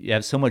that. You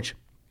have so much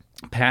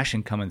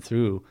passion coming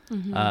through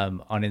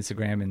on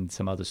Instagram and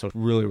some other social.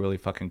 Really, really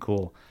fucking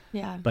cool.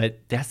 Yeah. But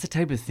that's the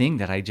type of thing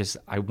that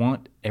I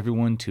want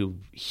everyone to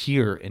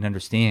hear and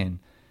understand,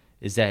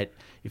 is that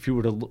if you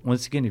were to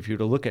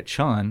look at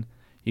Shawn,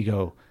 you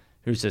go,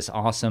 there's this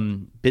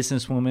awesome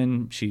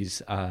businesswoman.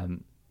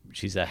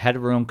 She's a head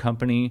of her own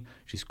company.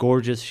 She's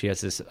gorgeous. She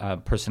has this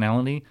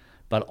personality.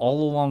 But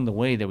all along the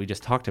way that we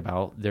just talked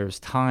about, there's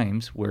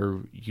times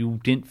where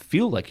you didn't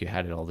feel like you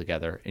had it all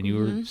together and you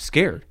were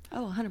scared.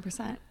 Oh,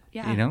 100%.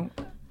 Yeah.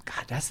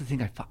 God, that's the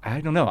thing.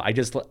 I don't know. I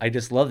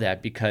just love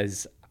that,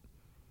 because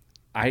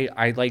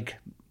I like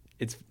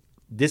it's.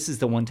 This is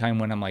the one time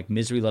when I'm like,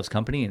 misery loves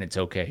company, and it's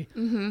okay.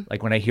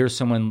 Like when I hear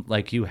someone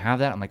like you have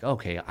that, I'm like,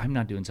 okay, I'm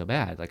not doing so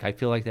bad. Like I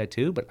feel like that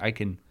too, but I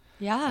can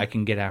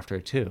get after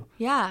it too.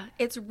 Yeah,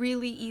 it's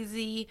really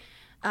easy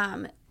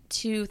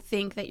to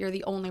think that you're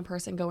the only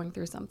person going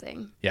through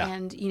something. Yeah.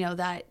 And,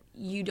 that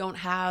you don't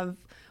have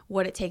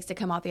what it takes to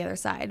come out the other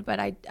side.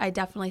 But I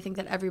definitely think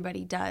that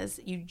everybody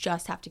does. You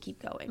just have to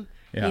keep going.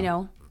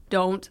 Yeah.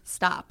 Don't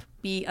stop.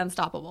 Be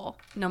unstoppable,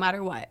 no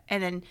matter what.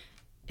 And then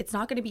it's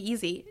not going to be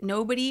easy.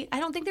 I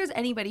don't think there's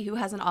anybody who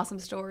has an awesome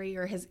story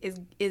or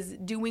is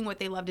doing what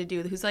they love to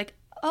do who's like,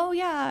 oh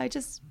yeah, I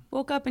just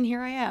woke up and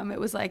here I am. It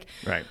was like,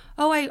 right.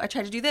 Oh, I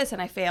tried to do this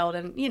and I failed.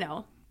 And,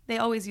 they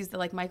always use the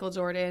like Michael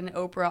Jordan,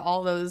 Oprah,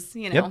 all those,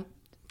 Yep.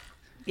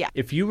 Yeah.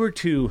 If you were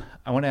to,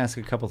 I want to ask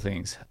a couple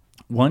things.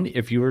 One,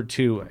 if you were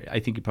to, I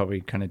think you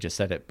probably kind of just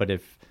said it, but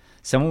if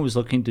someone was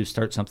looking to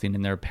start something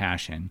in their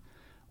passion,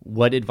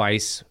 what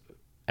advice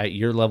at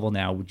your level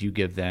now would you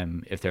give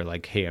them if they're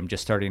like, hey, I'm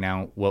just starting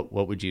out?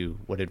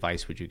 What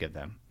advice would you give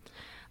them?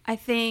 I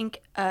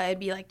think it'd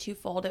be like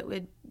twofold. It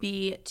would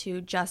be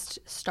to just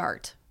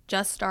start.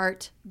 Just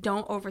start.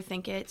 Don't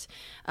overthink it.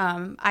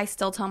 I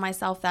still tell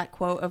myself that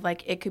quote of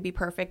like, it could be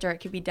perfect or it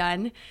could be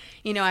done.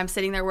 I'm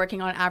sitting there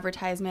working on an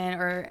advertisement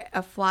or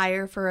a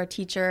flyer for a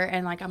teacher,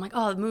 and like, I'm like,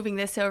 oh, moving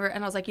this over.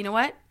 And I was like, you know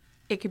what?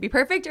 It could be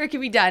perfect or it could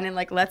be done. And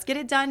like, let's get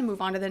it done,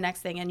 move on to the next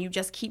thing. And you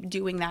just keep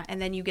doing that.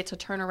 And then you get to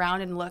turn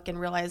around and look and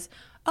realize,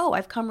 oh,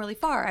 I've come really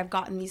far. I've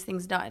gotten these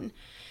things done.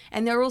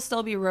 And there will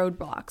still be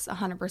roadblocks,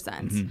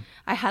 100%.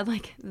 I had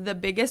like the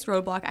biggest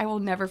roadblock. I will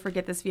never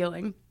forget this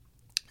feeling.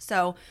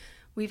 So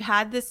we've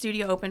had the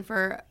studio open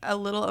for a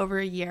little over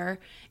a year,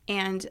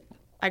 and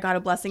I got a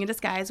blessing in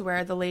disguise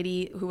where the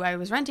lady who I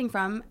was renting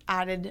from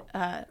added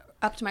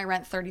up to my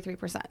rent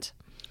 33%.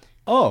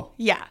 Oh.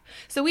 Yeah.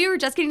 So we were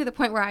just getting to the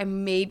point where I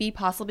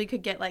possibly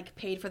could get like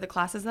paid for the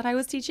classes that I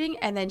was teaching.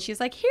 And then she's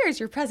like, here's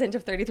your present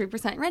of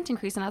 33% rent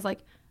increase. And I was like,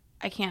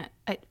 I can't.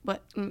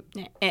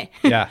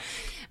 Yeah.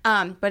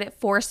 But it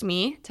forced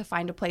me to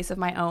find a place of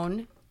my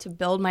own, to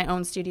build my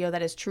own studio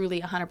that is truly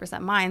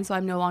 100% mine. So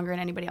I'm no longer in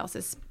anybody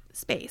else's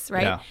space,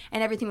 right? Yeah.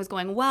 And everything was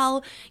going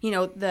well.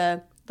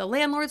 The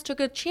landlords took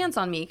a chance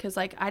on me because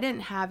like I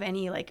didn't have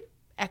any like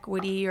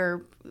equity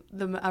or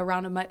the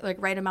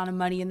right amount of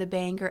money in the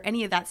bank or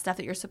any of that stuff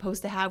that you're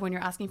supposed to have when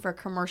you're asking for a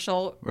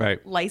commercial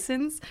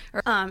license.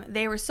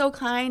 They were so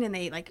kind, and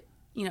they like,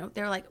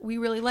 they're like, we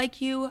really like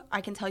you.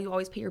 I can tell you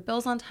always pay your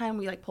bills on time.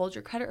 We like pulled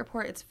your credit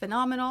report. It's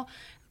phenomenal.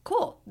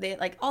 Cool. They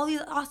like all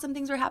these awesome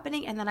things were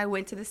happening. And then I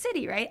went to the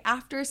city, right?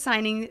 After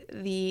signing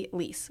the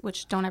lease,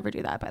 which don't ever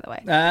do that, by the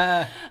way.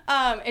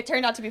 It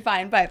turned out to be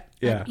fine, but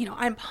yeah.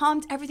 I'm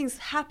pumped. Everything's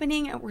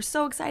happening and we're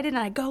so excited. And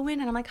I go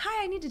in and I'm like,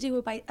 hi, I need to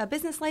do a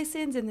business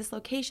license in this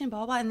location, blah,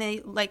 blah, blah. And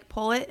they like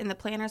pull it and the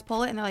planners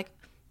pull it and they're like,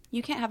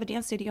 you can't have a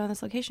dance studio in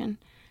this location.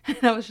 And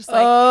I was just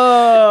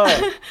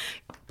like,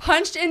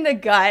 punched in the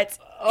gut.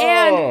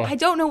 And I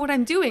don't know what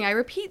I'm doing. I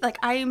repeat, like,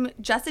 I'm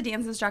just a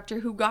dance instructor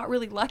who got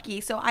really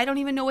lucky, so I don't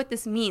even know what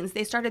this means.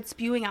 They started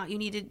spewing out, you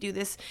need to do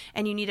this,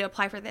 and you need to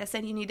apply for this,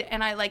 and you need to,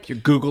 and I like... You're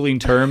Googling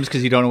terms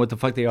because you don't know what the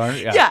fuck they are?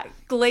 Yeah,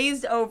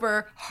 glazed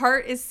over,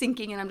 heart is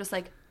sinking, and I'm just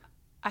like,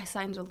 I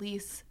signed a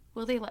lease.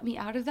 Will they let me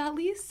out of that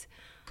lease?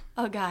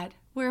 Oh, God.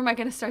 Where am I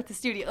going to start the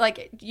studio?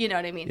 Like, you know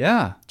what I mean?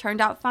 Yeah.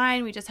 Turned out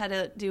fine. We just had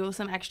to do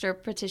some extra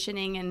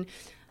petitioning, and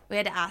we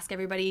had to ask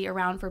everybody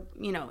around for,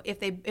 you know,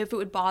 if it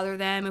would bother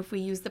them if we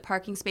used the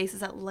parking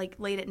spaces at like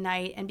late at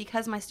night. And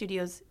because my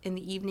studio's in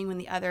the evening when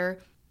the other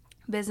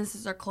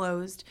businesses are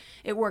closed,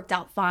 it worked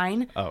out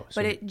fine. Oh,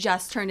 but it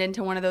just turned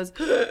into one of those,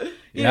 you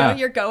Yeah. know,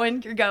 you're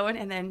going,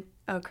 and then,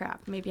 oh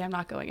crap, maybe I'm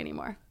not going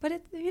anymore. But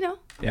it, you know,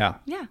 Yeah.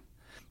 yeah.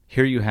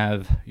 Here you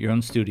have your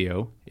own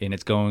studio, and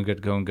it's going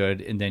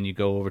good, and then you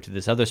go over to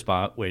this other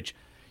spot, which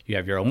you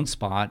have your own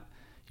spot.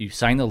 You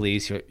sign the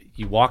lease.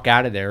 You walk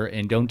out of there,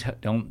 and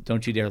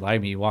don't you dare lie to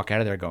me. You walk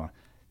out of there going,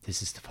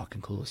 "This is the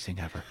fucking coolest thing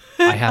ever.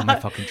 I have my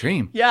fucking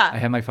dream. Yeah. I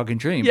have my fucking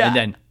dream." Yeah. And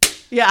then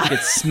Yeah.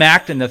 get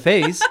smacked in the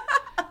face.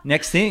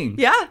 Next thing.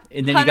 Yeah.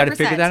 And then you got to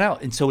figure 100%. that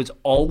out. And so it's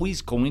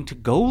always going to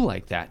go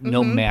like that,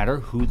 no matter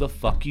who the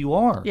fuck you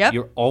are. Yep.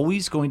 You're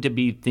always going to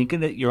be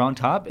thinking that you're on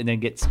top and then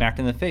get smacked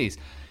in the face.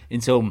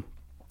 And so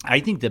I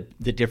think the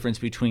difference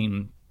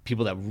between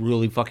people that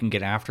really fucking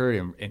get after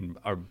it and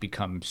are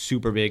become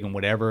super big and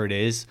whatever it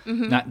is,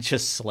 not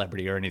just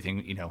celebrity or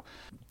anything, you know,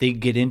 they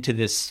get into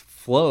this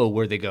flow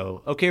where they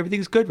go, okay,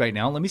 everything's good right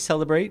now. Let me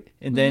celebrate.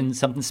 And then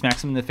something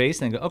smacks them in the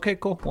face and they go, okay,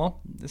 cool. Well,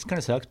 this kind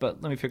of sucks,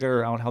 but let me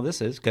figure out how this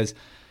is. Because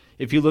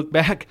if you look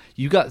back,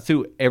 you got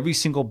through every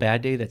single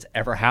bad day that's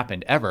ever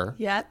happened, ever.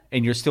 Yep.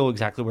 And you're still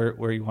exactly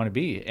where you want to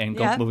be and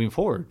go Yep. moving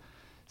forward.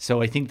 So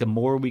I think the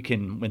more we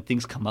can, when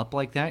things come up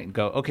like that and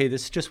go, okay,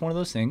 this is just one of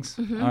those things.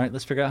 All right,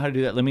 let's figure out how to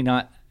do that. Let me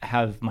not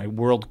have my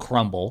world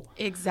crumble,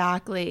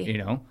 Exactly. you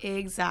know?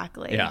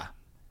 Exactly. Yeah.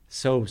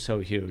 So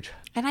huge.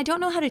 And I don't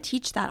know how to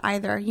teach that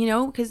either, you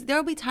know, because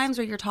there'll be times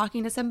where you're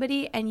talking to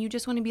somebody and you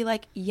just want to be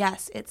like,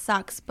 yes, it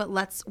sucks, but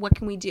what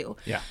can we do?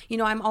 Yeah. You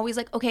know, I'm always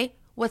like, okay,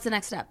 what's the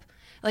next step?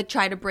 Like,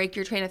 try to break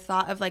your train of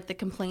thought of like the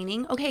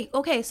complaining.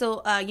 Okay,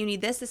 so you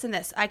need this, and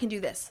this. I can do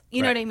this.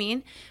 You know Right. what I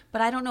mean?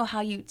 But I don't know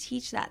how you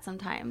teach that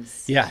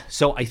sometimes. Yeah.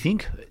 So I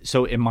think,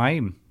 so in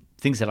my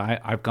things that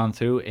I've gone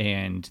through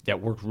and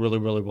that worked really,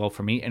 really well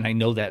for me, and I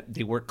know that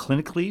they work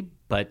clinically,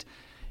 but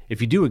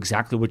if you do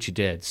exactly what you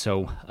did,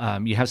 so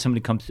you have somebody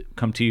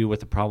come to you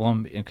with a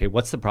problem. Okay,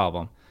 what's the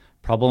problem?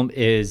 Problem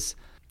is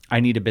I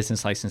need a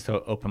business license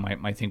to open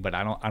my thing, but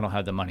I don't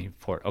have the money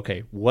for it.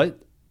 Okay, what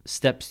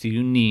steps do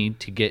you need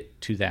to get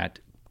to that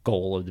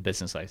goal of the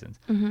business license?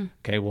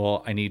 Okay,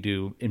 well, I need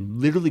to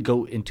literally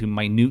go into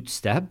minute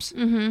steps.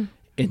 And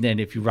then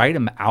if you write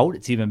them out,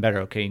 it's even better.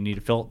 Okay, you need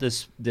to fill out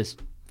this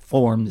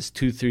form, this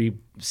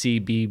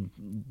 23CB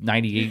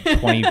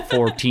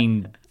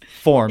 982014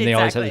 form. They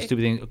always have this Exactly.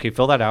 stupid thing. Okay,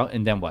 fill that out,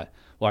 and then what?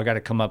 Well, I got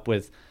to come up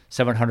with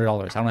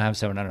 $700. I don't have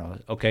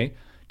 $700. Okay,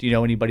 do you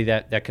know anybody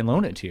that can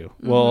loan it to you?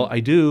 Well, I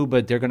do,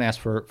 but they're going to ask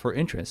for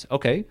interest.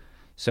 Okay,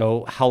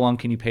 so how long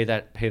can you pay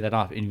that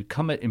off? And you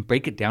come and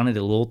break it down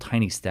into little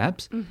tiny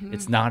steps.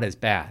 It's not as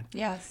bad.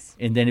 Yes.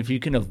 And then if you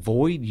can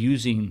avoid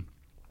using,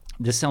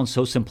 this sounds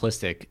so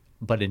simplistic,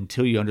 but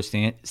until you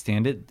understand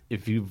it,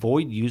 if you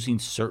avoid using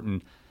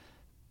certain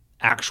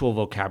actual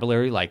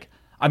vocabulary, like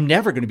I'm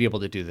never going to be able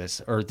to do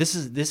this, or this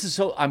is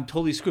so I'm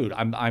totally screwed.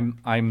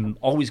 I'm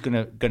always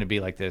gonna be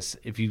like this.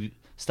 If you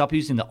stop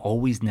using the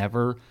always,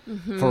 never,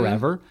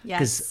 forever,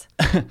 because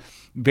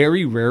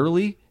very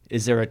rarely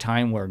is there a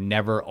time where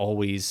never,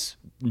 always,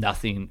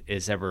 nothing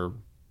is ever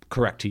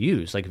correct to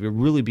use. Like if you're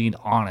really being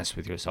honest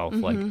with yourself,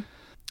 like I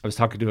was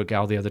talking to a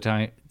gal the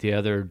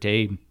other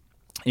day,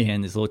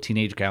 and this little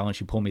teenage gal, and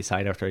she pulled me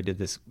aside after I did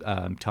this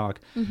talk,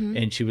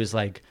 and she was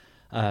like,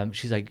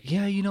 she's like,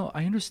 yeah, you know,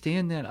 I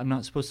understand that I'm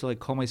not supposed to like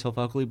call myself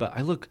ugly, but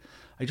I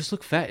just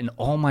look fat in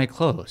all my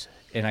clothes.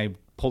 And I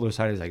pulled her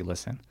aside. I was like,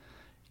 listen,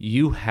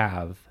 you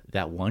have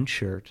that one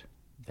shirt,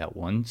 that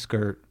one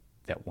skirt,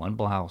 that one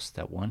blouse,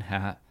 that one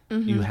hat.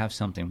 You have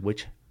something.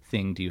 Which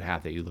thing do you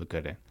have that you look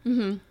good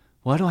in?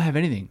 Well, I don't have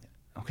anything.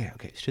 Okay,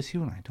 it's just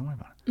you and I. Don't worry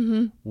about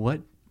it.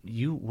 What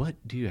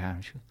do you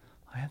have? She goes,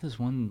 I have this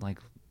one like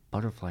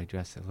butterfly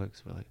dress that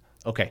looks really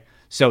okay.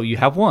 So you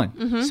have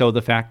one. So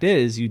the fact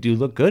is, you do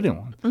look good in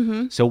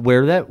one. So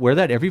wear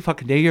that every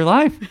fucking day of your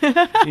life,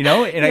 you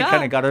know. And I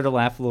kind of got her to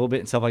laugh a little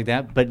bit and stuff like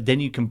that. But then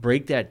you can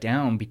break that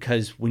down,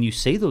 because when you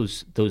say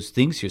those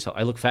things to yourself,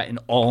 I look fat in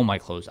all my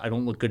clothes. I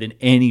don't look good in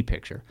any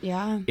picture.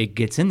 Yeah. It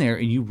gets in there,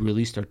 and you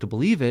really start to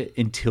believe it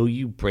until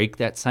you break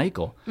that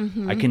cycle.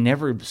 I can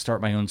never start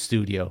my own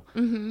studio.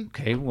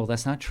 Okay, well,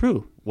 that's not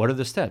true. What are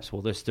the steps?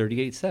 Well, there's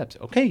 38 steps.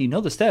 Okay, you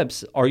know the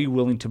steps. Are you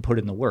willing to put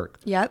in the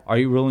work? Yep. Are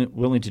you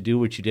willing to do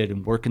what you did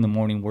and work in the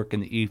morning, work in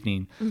the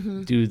evening,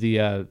 do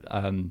the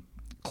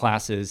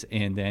classes,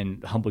 and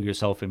then humble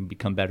yourself and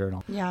become better and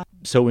all? Yeah.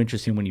 So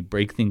interesting when you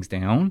break things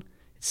down.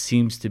 It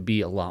seems to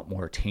be a lot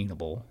more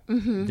attainable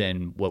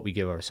than what we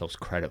give ourselves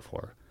credit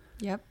for.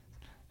 Yep.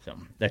 So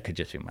that could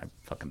just be my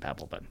fucking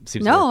babble, but it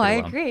seems to No, work I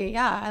pretty well. agree.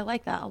 Yeah, I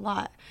like that a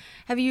lot.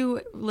 Have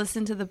you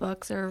listened to the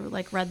books or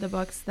like read the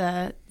books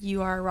that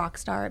You Are a Rock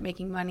Star at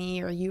Making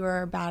Money or You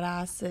Are a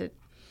Badass at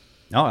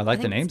No, I like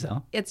the think names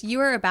though. It's You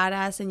Are a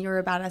Badass and You're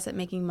a Badass at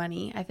Making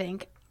Money, I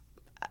think.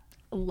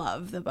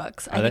 Love the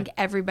books. I they? think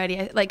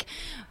everybody, like,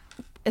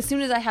 as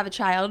soon as I have a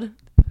child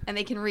and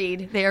they can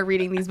read, they are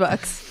reading these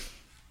books.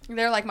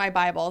 They're like my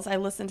Bibles. I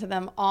listen to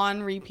them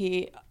on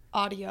repeat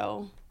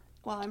audio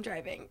while I'm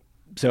driving.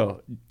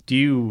 So do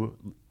you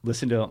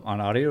listen to them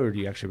on audio or do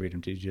you actually read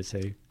them? Did you just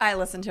say, I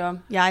listen to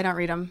them. Yeah, I don't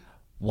read them.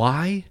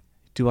 why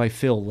do I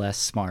feel less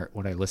smart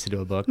when I listen to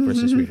a book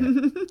versus read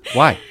it?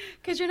 Why?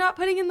 Because you're not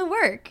putting in the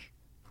work.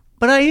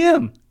 But I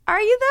am. Are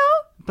you,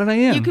 though? But I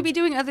am. You could be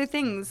doing other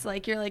things.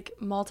 Like, you're, like,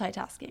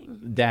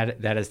 multitasking.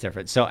 That is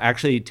different. So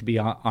actually, to be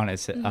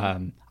honest,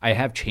 I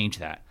have changed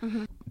that.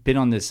 Been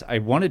on this. I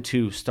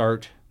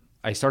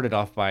started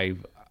off by,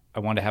 I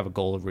wanted to have a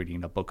goal of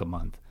reading a book a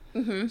month.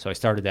 So I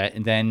started that.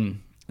 And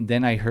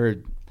then I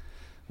heard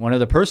one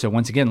other person,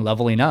 once again,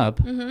 leveling up,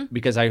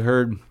 because I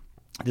heard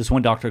this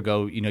one doctor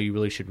go, you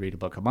really should read a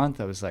book a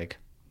month. I was like,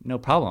 no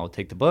problem. I'll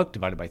take the book,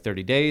 divide it by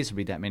 30 days,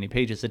 read that many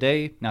pages a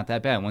day. Not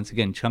that bad. Once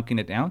again, chunking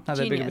it down, not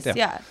that big of a deal.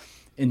 Yeah.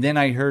 And then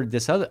I heard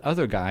this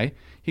other guy.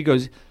 He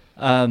goes,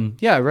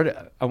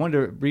 "Yeah, I wanted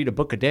to read a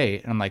book a day."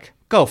 And I'm like,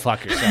 "Go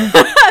fuck yourself."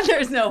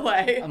 There's no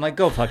way. I'm like,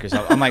 "Go fuck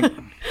yourself." I'm like,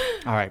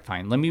 "All right,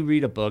 fine. Let me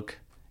read a book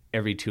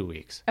every 2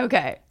 weeks."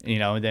 Okay.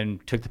 And then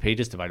took the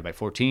pages, divided by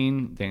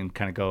 14, then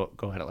kind of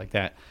go at it like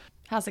that.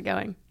 How's it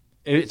going?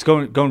 It's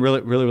going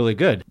really, really, really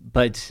good.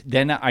 But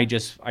then I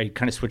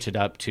kind of switched it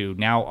up to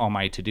now on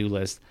my to-do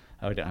list.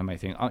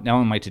 Now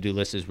on my to-do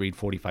list is read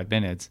 45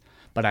 minutes.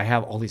 But I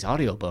have all these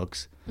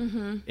audiobooks.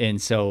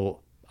 And so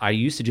I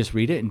used to just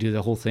read it and do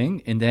the whole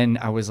thing. And then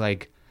I was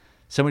like,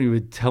 somebody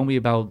would tell me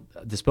about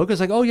this book. I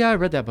was like, oh, yeah, I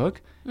read that book.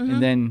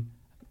 And then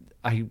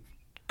I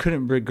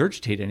couldn't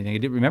regurgitate anything. I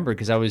didn't remember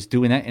because I was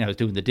doing that and I was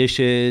doing the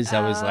dishes. I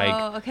was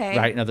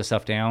writing other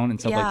stuff down and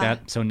stuff like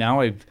that. So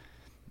now I've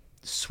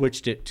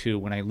switched it to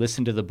when I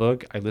listen to the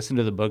book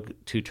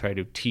to try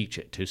to teach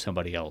it to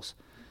somebody else.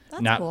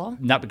 That's cool.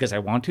 Not because I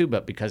want to,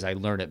 but because I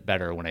learn it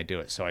better when I do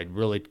it. So I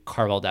really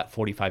carve out that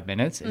 45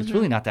 minutes. And it's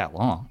really not that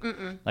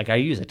long. Like I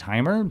use a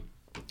timer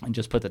and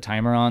just put the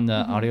timer on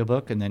the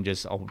audiobook and then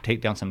I'll take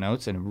down some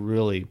notes and it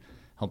really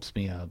helps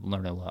me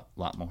learn a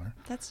lot more.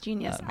 That's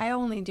genius. I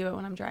only do it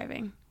when I'm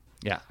driving.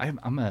 Yeah,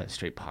 I'm a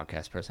straight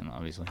podcast person,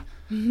 obviously,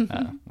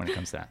 when it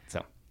comes to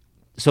that.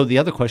 So the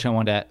other question I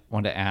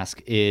wanted to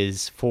ask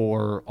is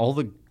for all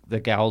the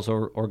gals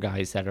or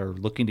guys that are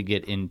looking to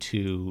get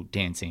into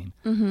dancing,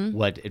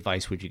 what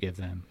advice would you give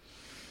them?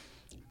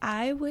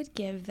 I would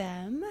give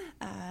them,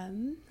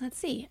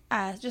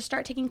 just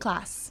start taking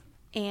class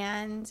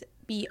and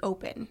be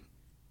open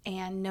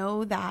and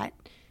know that,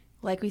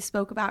 like we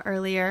spoke about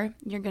earlier,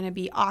 you're going to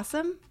be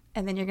awesome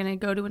and then you're going to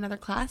go to another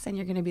class and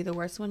you're going to be the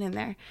worst one in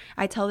there.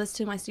 I tell this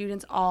to my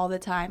students all the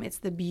time. It's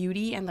the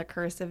beauty and the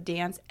curse of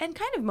dance and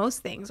kind of most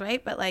things,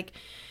 right? But like,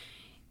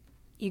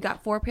 you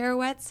got 4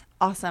 pirouettes,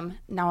 awesome.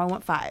 Now I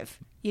want 5.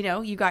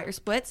 You got your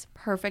splits,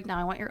 perfect. Now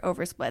I want your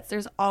over splits.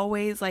 There's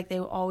always they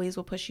always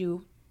will push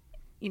you,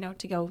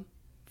 to go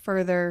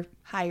further,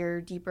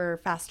 higher,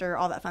 deeper, faster,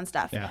 all that fun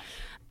stuff. Yeah.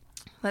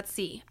 Let's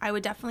see. I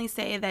would definitely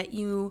say that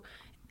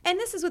and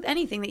this is with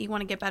anything that you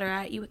want to get better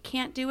at, you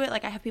can't do it.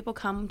 Like I have people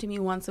come to me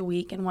once a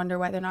week and wonder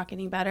why they're not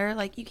getting better.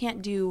 Like you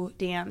can't do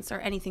dance or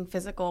anything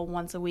physical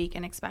once a week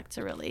and expect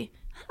to really,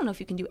 I don't know if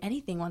you can do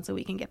anything once a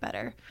week and get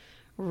better.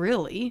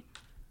 Really?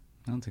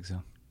 I don't think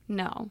so.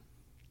 No.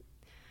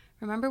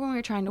 Remember when we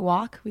were trying to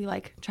walk? We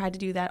tried to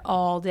do that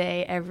all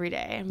day, every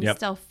day, and we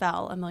still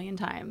fell a million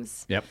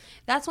times. Yep.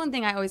 That's one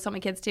thing I always tell my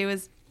kids too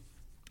is,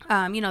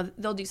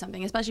 they'll do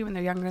something, especially when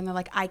they're younger, and they're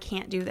like, I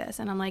can't do this.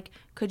 And I'm like,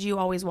 could you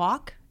always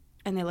walk?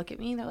 And they look at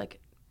me, they're like,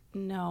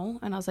 no.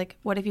 And I was like,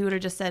 what if you would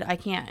have just said, I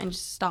can't, and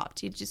just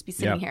stopped? You'd just be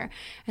sitting here.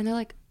 And they're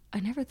like, I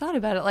never thought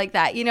about it like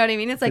that. You know what I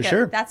mean? It's like,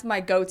 that's my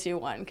go-to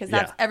one, because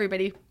that's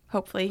everybody,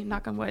 hopefully,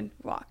 knock on wood,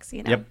 walks,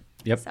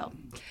 Yep. So.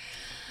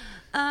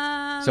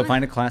 So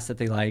find a class that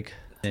they like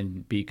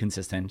and be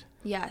consistent.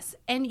 Yes.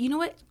 And you know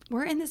what?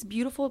 We're in this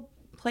beautiful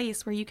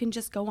place where you can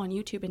just go on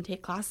YouTube and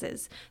take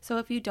classes. So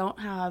if you don't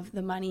have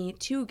the money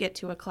to get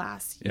to a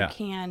class, you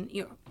can,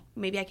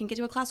 maybe I can get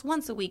to a class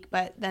once a week,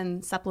 but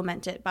then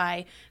supplement it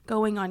by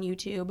going on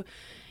YouTube.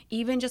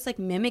 Even just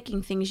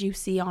mimicking things you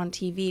see on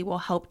TV will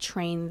help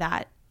train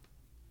that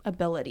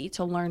ability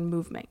to learn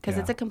movement, because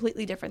it's a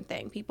completely different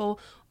thing. People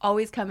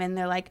always come in,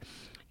 they're like,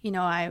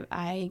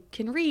 I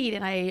can read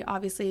and I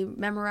obviously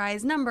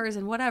memorize numbers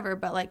and whatever,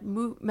 but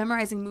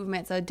memorizing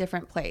movement's a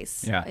different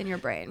place in your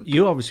brain.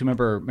 You always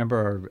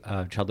remember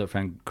our childhood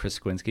friend Chris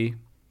Skwinski?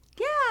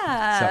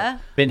 Yeah.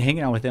 So been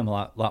hanging out with him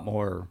a lot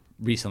more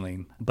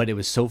recently, but it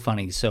was so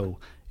funny. So,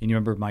 and you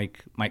remember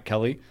Mike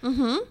Kelly?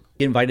 Mm-hmm.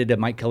 He invited to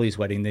Mike Kelly's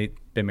wedding. They've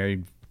been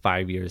married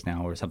 5 years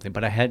now or something,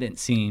 but I hadn't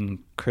seen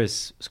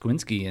Chris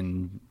Skwinski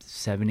in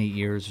 7-8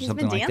 years or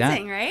something like that. He's been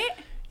dancing, right?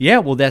 Yeah,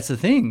 well, that's the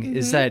thing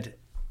is that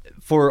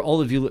for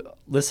all of you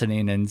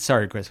listening, and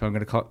sorry, Chris, but I'm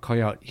going to call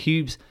you out.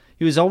 He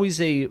was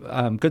always a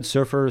good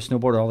surfer,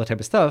 snowboarder, all that type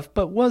of stuff,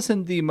 but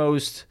wasn't the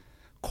most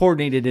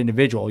coordinated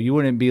individual. You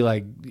wouldn't be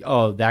like,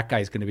 oh, that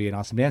guy's going to be an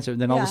awesome dancer. And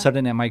then all of a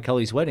sudden at Mike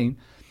Kelly's wedding,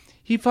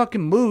 he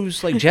fucking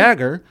moves like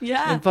Jagger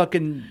and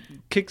fucking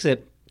kicks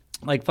it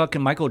like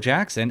fucking Michael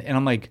Jackson. And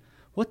I'm like,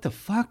 what the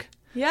fuck?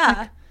 Yeah.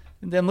 Like,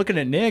 and then looking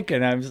at Nick,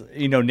 and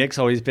I'm, Nick's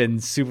always been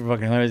super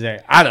fucking hilarious.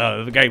 Like, I don't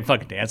know, the guy can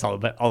fucking dance all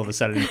of a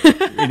sudden,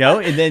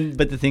 And then,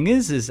 but the thing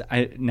is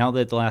now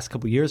that the last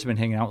couple of years I've been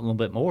hanging out a little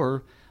bit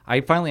more,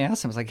 I finally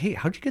asked him, I was like, hey,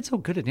 how'd you get so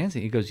good at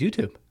dancing? He goes,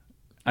 YouTube.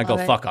 I go,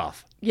 fuck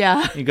off.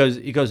 Yeah. He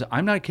goes,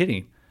 I'm not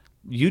kidding.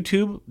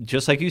 YouTube,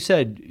 just like you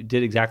said,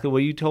 did exactly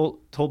what you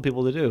told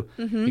people to do.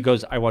 Mm-hmm. He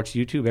goes, I watch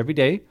YouTube every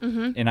day,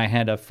 and I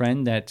had a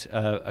friend that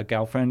a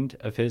gal friend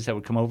of his that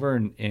would come over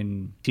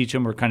and teach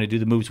him or kind of do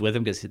the moves with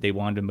him because they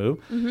wanted to move.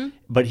 Mm-hmm.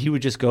 But he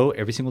would just go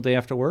every single day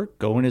after work,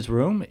 go in his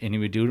room, and he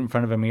would do it in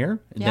front of a mirror.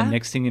 And then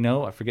next thing you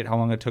know, I forget how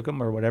long it took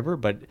him or whatever,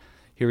 but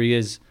here he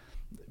is,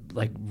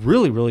 like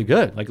really, really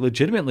good, like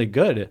legitimately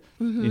good.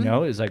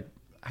 Mm-hmm. It's like,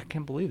 I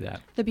can't believe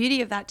that. The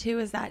beauty of that too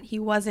is that he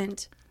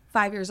wasn't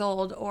 5 years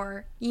old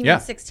or even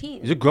 16.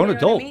 He's a grown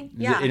adult. I mean?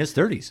 He's in his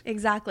 30s.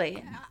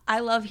 Exactly.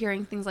 I love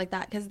hearing things like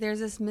that because there's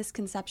this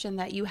misconception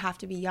that you have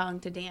to be young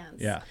to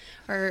dance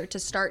or to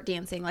start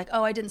dancing. Like,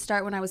 oh, I didn't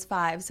start when I was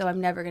 5, so I'm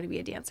never going to be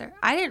a dancer.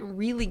 I didn't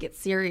really get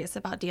serious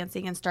about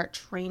dancing and start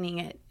training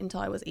it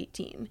until I was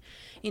 18.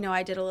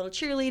 I did a little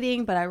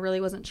cheerleading, but I really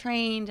wasn't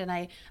trained. And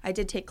I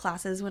did take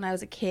classes when I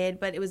was a kid,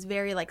 but it was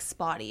very like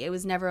spotty. It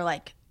was never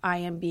like I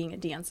am being a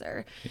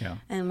dancer. Yeah.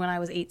 And when I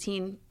was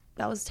 18,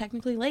 that was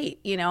technically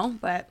late,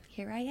 but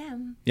here I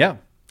am. Yeah.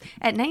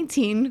 At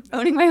 19,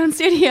 owning my own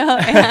studio.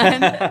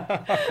 And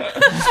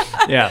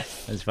yeah,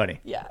 that's funny.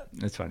 Yeah.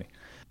 That's funny.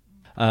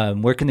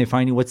 Where can they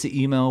find you? What's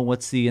the email?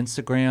 What's the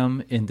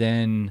Instagram? And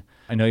then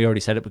I know you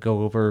already said it, but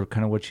go over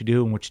kind of what you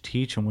do and what you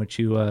teach and what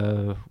you...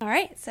 All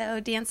right. So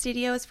dance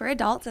studio is for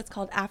adults. It's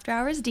called After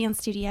Hours Dance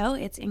Studio.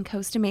 It's in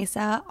Costa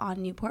Mesa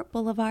on Newport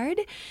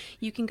Boulevard.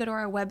 You can go to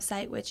our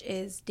website, which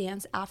is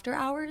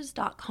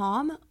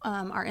danceafterhours.com.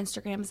 Our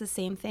Instagram is the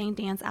same thing,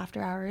 Dance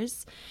After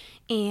Hours.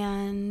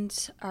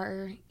 And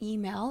our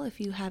email,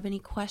 if you have any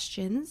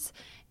questions,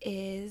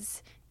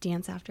 is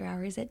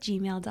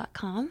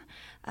danceafterhours@gmail.com.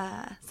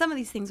 Some of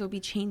these things will be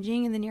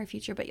changing in the near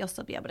future, but you'll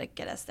still be able to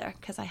get us there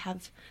because I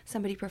have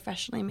somebody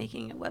professionally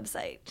making a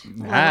website.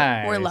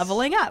 Nice. We're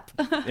leveling up.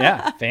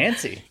 Yeah,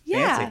 fancy.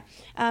 Yeah. Fancy.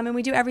 And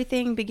we do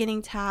everything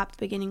beginning tap,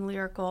 beginning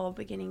lyrical,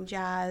 beginning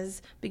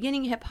jazz,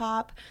 beginning hip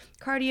hop,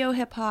 cardio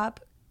hip hop,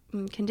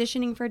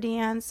 conditioning for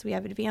dance. We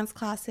have advanced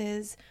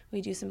classes.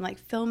 We do some like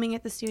filming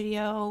at the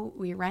studio.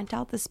 We rent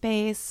out the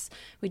space.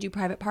 We do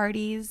private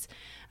parties,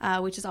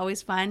 which is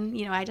always fun.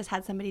 I just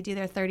had somebody do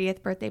their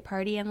 30th birthday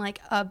party and like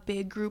a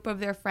big group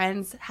of their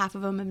friends, half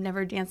of them have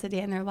never danced a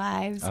day in their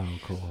lives. Oh,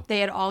 cool.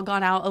 They had all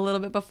gone out a little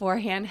bit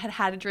beforehand,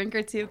 had a drink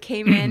or two,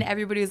 came in,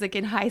 everybody was like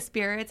in high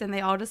spirits, and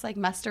they all just like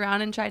messed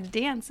around and tried to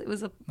dance. It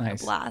was a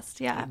blast.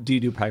 Yeah. Do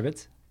you do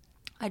privates?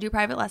 I do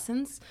private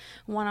lessons,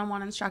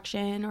 one-on-one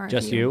instruction, or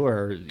just you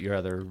or your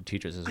other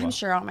teachers as well? I'm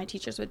sure all my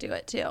teachers would do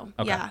it too.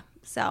 Okay. Yeah.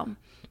 So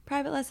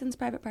private lessons,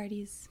 private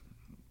parties.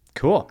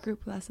 Cool.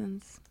 Group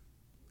lessons,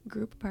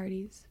 group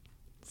parties.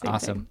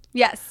 Awesome. Thing.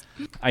 Yes.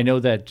 I know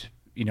that,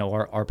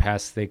 our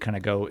paths, they kind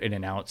of go in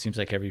and out. Seems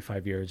like every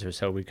 5 years or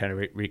so we kind of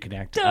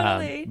reconnect.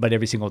 Totally. But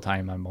every single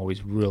time I'm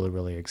always really,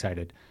 really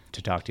excited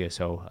to talk to you.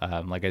 So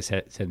like I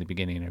said in the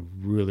beginning, I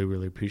really,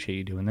 really appreciate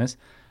you doing this.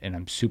 And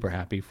I'm super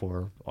happy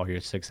for all your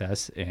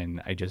success.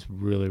 And I just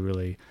really,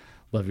 really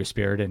love your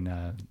spirit. And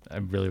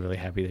I'm really, really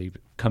happy that you've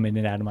come in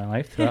and out of my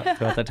life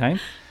throughout that time.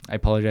 I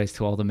apologize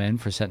to all the men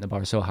for setting the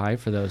bar so high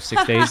for those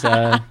 6 days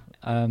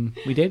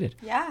we dated.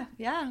 Yeah.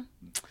 Yeah.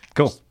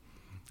 Cool.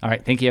 All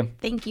right. Thank you.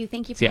 Thank you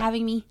for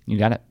having me. You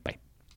got it. Bye.